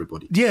for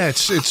everybody. Yeah,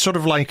 it's sort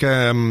of like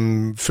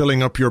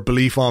filling up your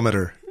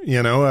belief-ometer,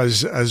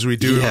 as we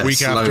do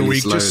week after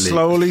week. Just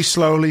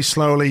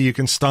slowly, you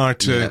can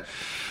start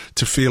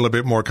to feel a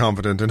bit more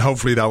confident, and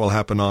hopefully that will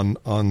happen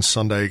on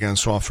Sunday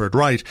against Watford.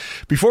 Right,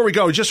 before we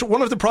go, just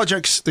one of the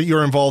projects that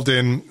you're involved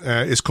in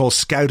is called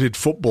Scouted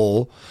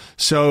Football.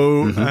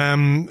 So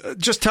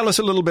just tell us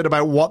a little bit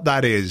about what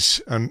that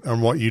is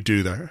and what you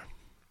do there.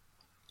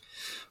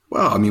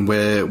 Well, I mean,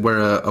 we're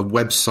a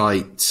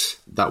website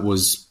that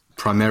was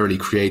primarily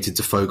created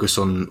to focus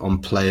on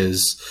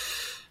players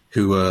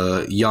who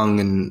are young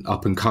and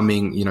up and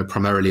coming,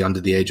 primarily under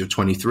the age of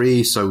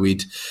 23. So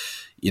we'd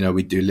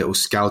do little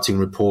scouting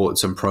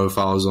reports and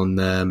profiles on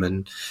them.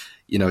 And,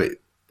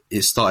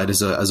 it started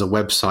as a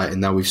website,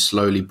 and now we've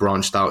slowly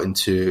branched out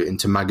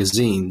into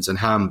magazines and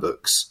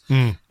handbooks.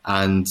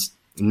 And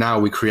now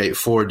we create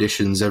 4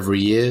 editions every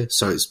year.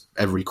 So it's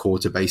every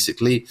quarter,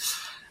 basically,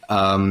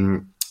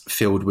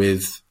 filled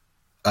with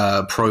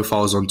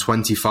profiles on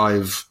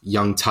 25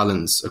 young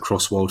talents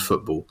across world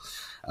football.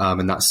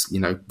 And that's,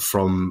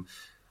 from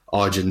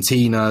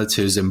Argentina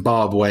to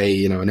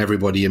Zimbabwe, and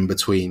everybody in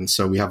between.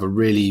 So we have a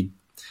really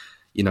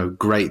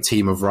great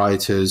team of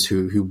writers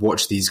who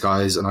watch these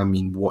guys, and I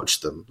mean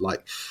watch them.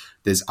 Like,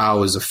 there's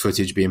hours of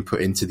footage being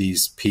put into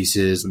these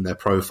pieces and their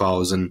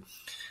profiles, and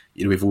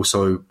we've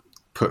also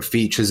put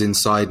features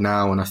inside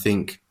now, and I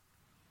think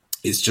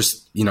it's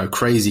just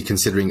crazy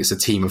considering it's a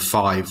team of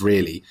 5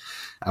 really,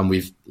 and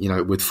we've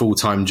with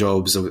full-time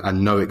jobs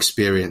and no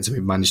experience, and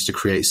we've managed to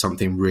create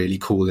something really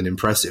cool and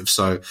impressive.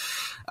 So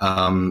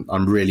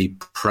I'm really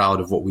proud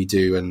of what we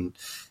do, and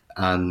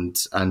And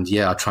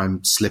yeah, I try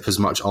and slip as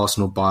much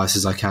Arsenal bias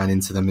as I can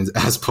into them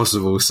as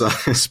possible. So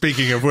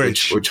speaking of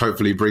which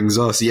hopefully brings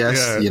us,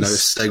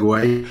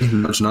 segue,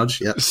 nudge,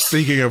 nudge. Yeah.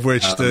 Speaking of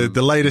which,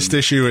 the latest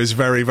issue is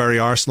very, very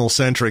Arsenal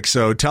centric.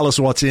 So tell us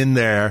what's in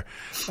there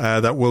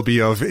that will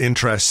be of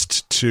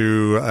interest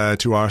to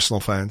Arsenal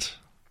fans.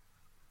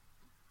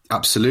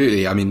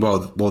 Absolutely. I mean, well,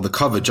 the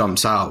cover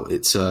jumps out.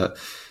 It's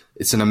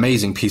an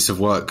amazing piece of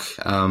work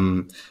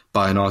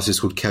by an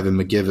artist called Kevin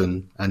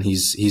McGivern, and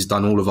he's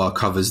done all of our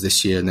covers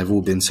this year, and they've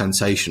all been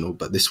sensational.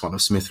 But this one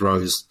of Smith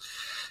Rowe's,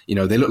 they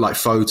look like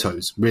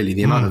photos. Really,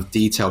 the amount of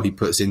detail he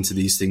puts into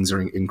these things are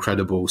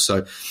incredible.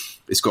 So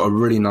it's got a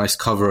really nice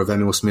cover of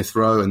Emile Smith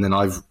Rowe, and then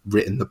I've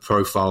written the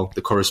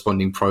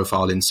corresponding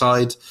profile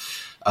inside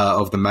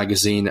of the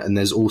magazine. And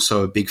there's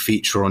also a big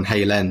feature on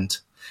Hale End,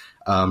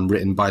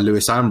 written by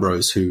Lewis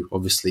Ambrose, who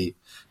obviously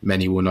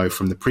many will know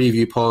from the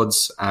preview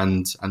pods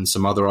and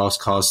some other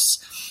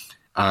Arscasts.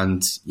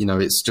 And,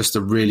 it's just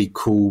a really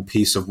cool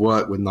piece of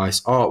work with nice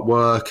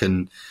artwork,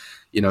 and,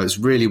 it's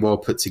really well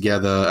put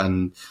together.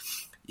 And,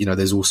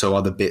 there's also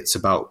other bits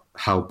about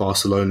how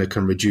Barcelona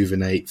can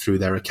rejuvenate through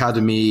their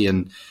academy.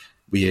 And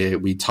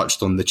we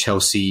touched on the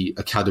Chelsea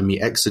Academy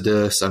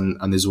exodus. And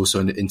there's also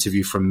an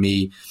interview from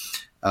me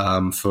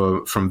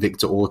from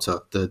Victor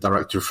Orta, the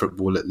director of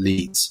football at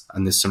Leeds.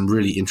 And there's some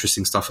really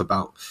interesting stuff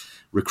about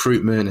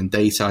recruitment and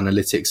data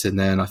analytics in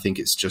there. And I think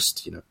it's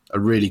just, a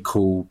really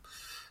cool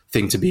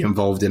thing to be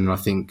involved in. And I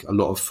think a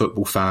lot of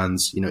football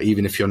fans,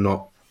 even if you're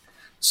not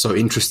so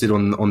interested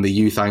on the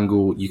youth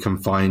angle, you can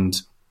find,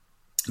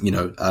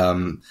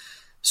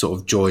 sort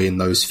of joy in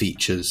those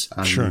features.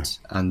 And, sure.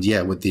 And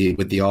yeah, with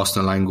the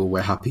Arsenal angle,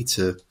 we're happy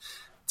to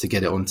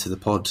get it onto the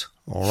pod.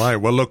 All right.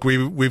 Well, look,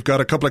 we've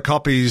got a couple of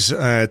copies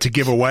to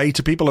give away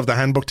to people of the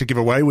handbook to give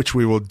away, which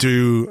we will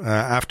do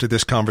after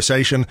this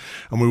conversation,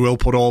 and we will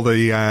put all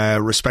the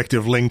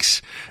respective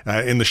links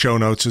in the show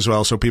notes as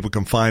well, so people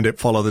can find it,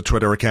 follow the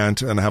Twitter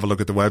account, and have a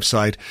look at the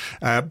website.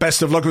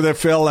 Best of luck with it,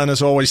 Phil, and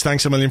as always,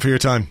 thanks a million for your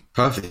time.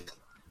 Perfect.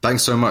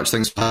 Thanks so much.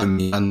 Thanks for having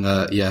me. And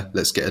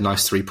let's get a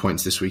nice 3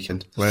 points this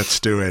weekend. Let's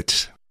do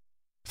it.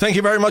 Thank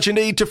you very much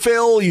indeed to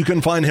Phil. You can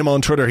find him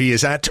on Twitter. He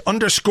is at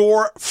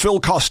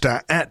 _Phil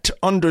Costa, at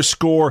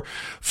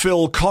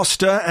 _Phil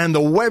Costa. And the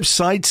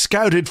website,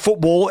 Scouted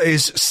Football,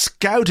 is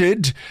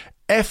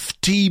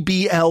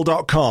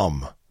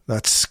scoutedftbl.com.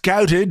 That's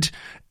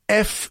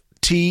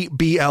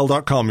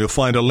scoutedftbl.com. You'll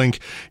find a link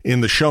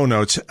in the show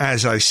notes.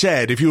 As I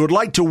said, if you would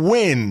like to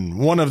win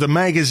one of the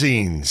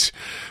magazines,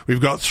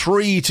 we've got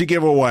 3 to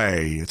give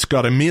away. It's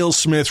got Emile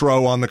Smith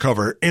Rowe on the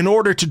cover. In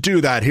order to do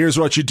that, here's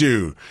what you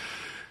do.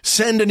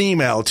 Send an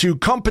email to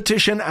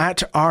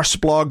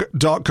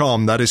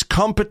competition@arsblog.com. That is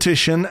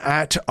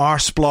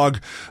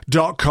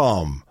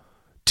competition@arsblog.com.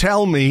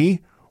 Tell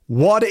me,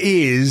 what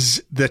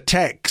is the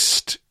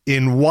text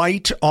in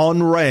white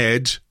on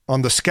red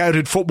on the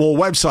Scouted Football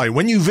website?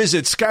 When you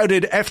visit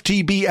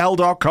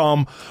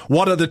scoutedftbl.com,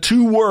 what are the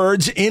 2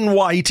 words in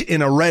white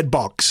in a red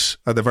box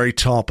at the very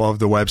top of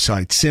the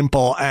website?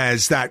 Simple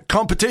as that.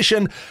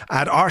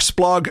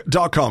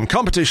 Competition@arsblog.com.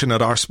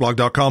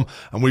 Competition@arsblog.com.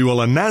 And we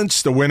will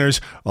announce the winners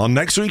on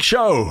next week's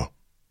show.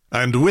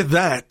 And with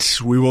that,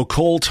 we will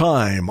call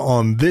time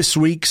on this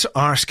week's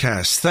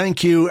Arscast.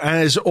 Thank you,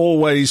 as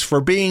always, for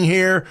being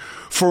here.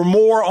 For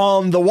more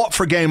on the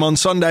Watford game on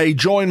Sunday,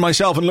 join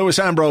myself and Lewis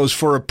Ambrose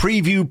for a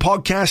preview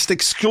podcast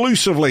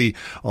exclusively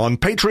on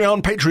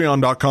Patreon,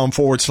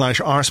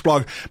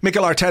 patreon.com/Arsblog.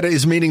 Mikel Arteta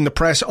is meeting the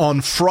press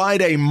on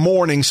Friday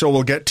morning, so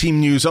we'll get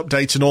team news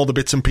updates and all the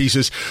bits and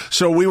pieces.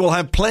 So we will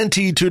have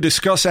plenty to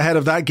discuss ahead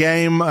of that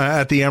game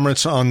at the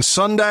Emirates on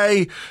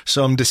Sunday.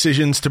 Some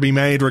decisions to be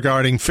made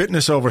regarding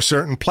fitness over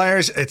certain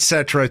players,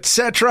 etc.,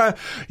 etc.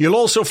 You'll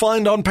also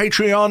find on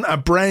Patreon a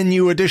brand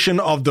new edition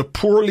of the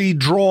Poorly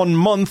Drawn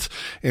Month,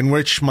 in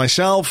which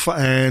myself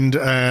and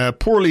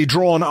Poorly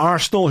Drawn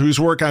Arsenal, whose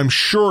work I'm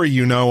sure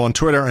you know on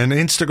Twitter and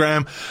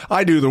Instagram,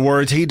 I do the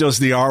words, he does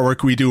the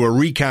artwork, we do a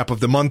recap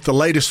of the month. The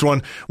latest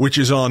one, which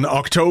is on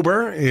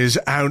October, is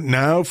out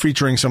now,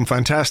 featuring some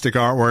fantastic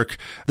artwork.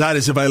 That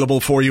is available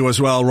for you as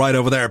well, right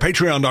over there,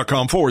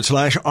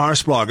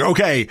 patreon.com/Arsblog.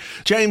 Okay,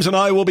 James and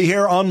I will be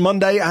here on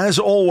Monday, as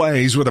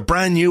always, with a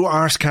brand new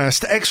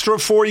Arscast extra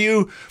for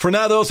you. For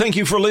now, though, thank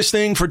you for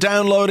listening, for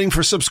downloading,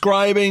 for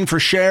subscribing, for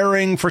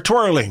sharing, for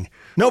twirling.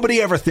 Nobody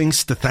ever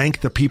thinks to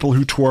thank the people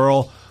who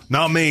twirl.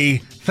 Not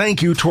me.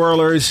 Thank you,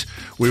 twirlers.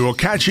 We will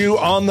catch you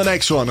on the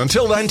next one.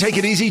 Until then, take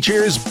it easy.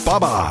 Cheers.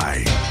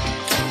 Bye-bye.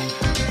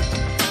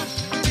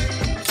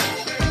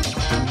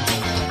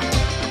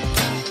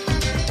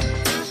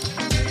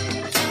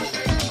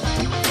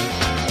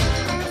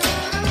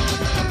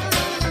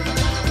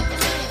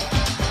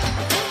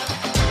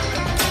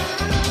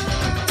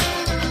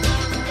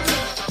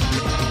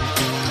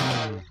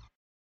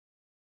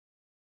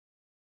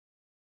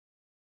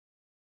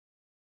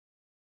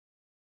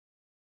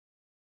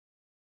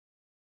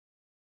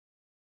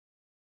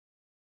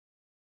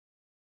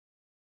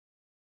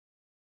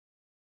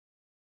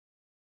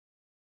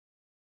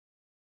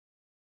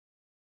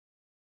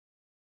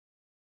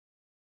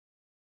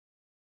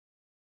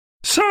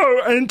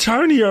 So,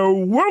 Antonio,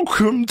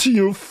 welcome to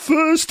your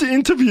first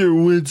interview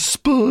with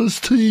Spurs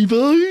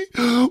TV,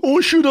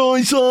 or should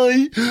I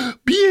say,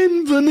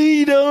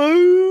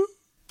 bienvenido?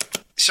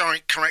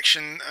 Sorry,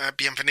 correction,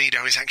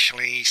 bienvenido is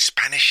actually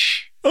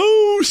Spanish.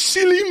 Oh,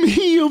 silly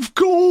me, of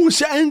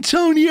course,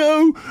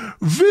 Antonio.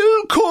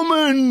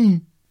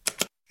 Willkommen.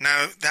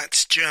 No,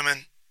 that's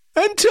German.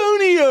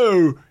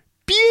 Antonio,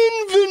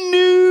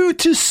 bienvenue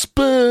to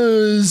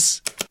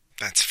Spurs.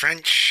 That's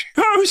French.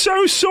 Oh,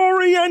 so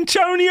sorry,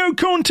 Antonio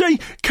Conte.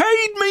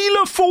 Cade me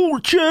la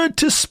fortune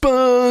to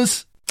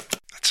Spurs.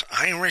 That's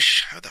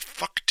Irish. How the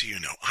fuck do you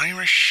know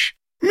Irish?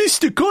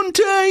 Mr.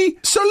 Conte,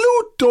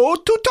 saluto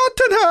to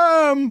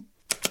Tottenham.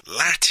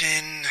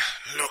 Latin.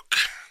 Look,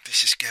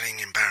 this is getting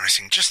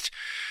embarrassing. Just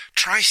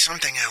try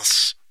something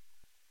else.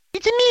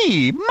 It's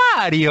me,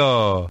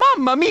 Mario.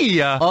 Mamma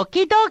mia.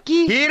 Okie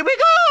dokie. Here we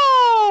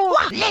go.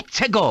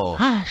 Let's go.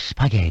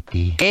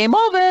 Spaghetti. Game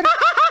over.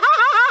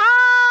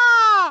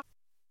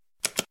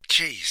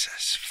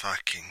 Jesus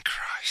fucking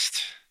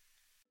Christ.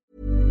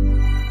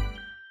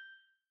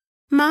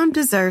 Mom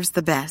deserves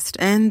the best,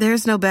 and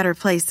there's no better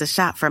place to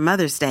shop for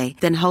Mother's Day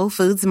than Whole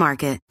Foods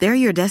Market. They're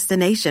your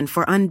destination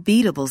for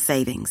unbeatable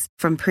savings,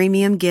 from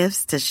premium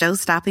gifts to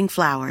show-stopping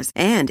flowers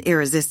and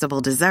irresistible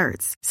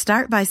desserts.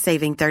 Start by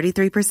saving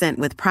 33%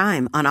 with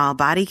Prime on all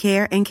body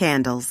care and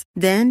candles.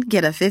 Then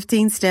get a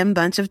 15-stem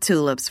bunch of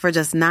tulips for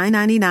just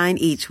 $9.99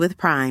 each with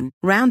Prime.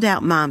 Round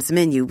out Mom's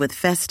menu with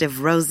festive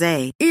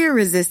rosé,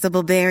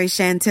 irresistible berry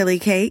chantilly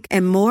cake,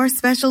 and more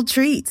special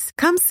treats.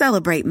 Come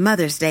celebrate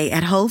Mother's Day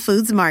at Whole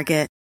Foods Market.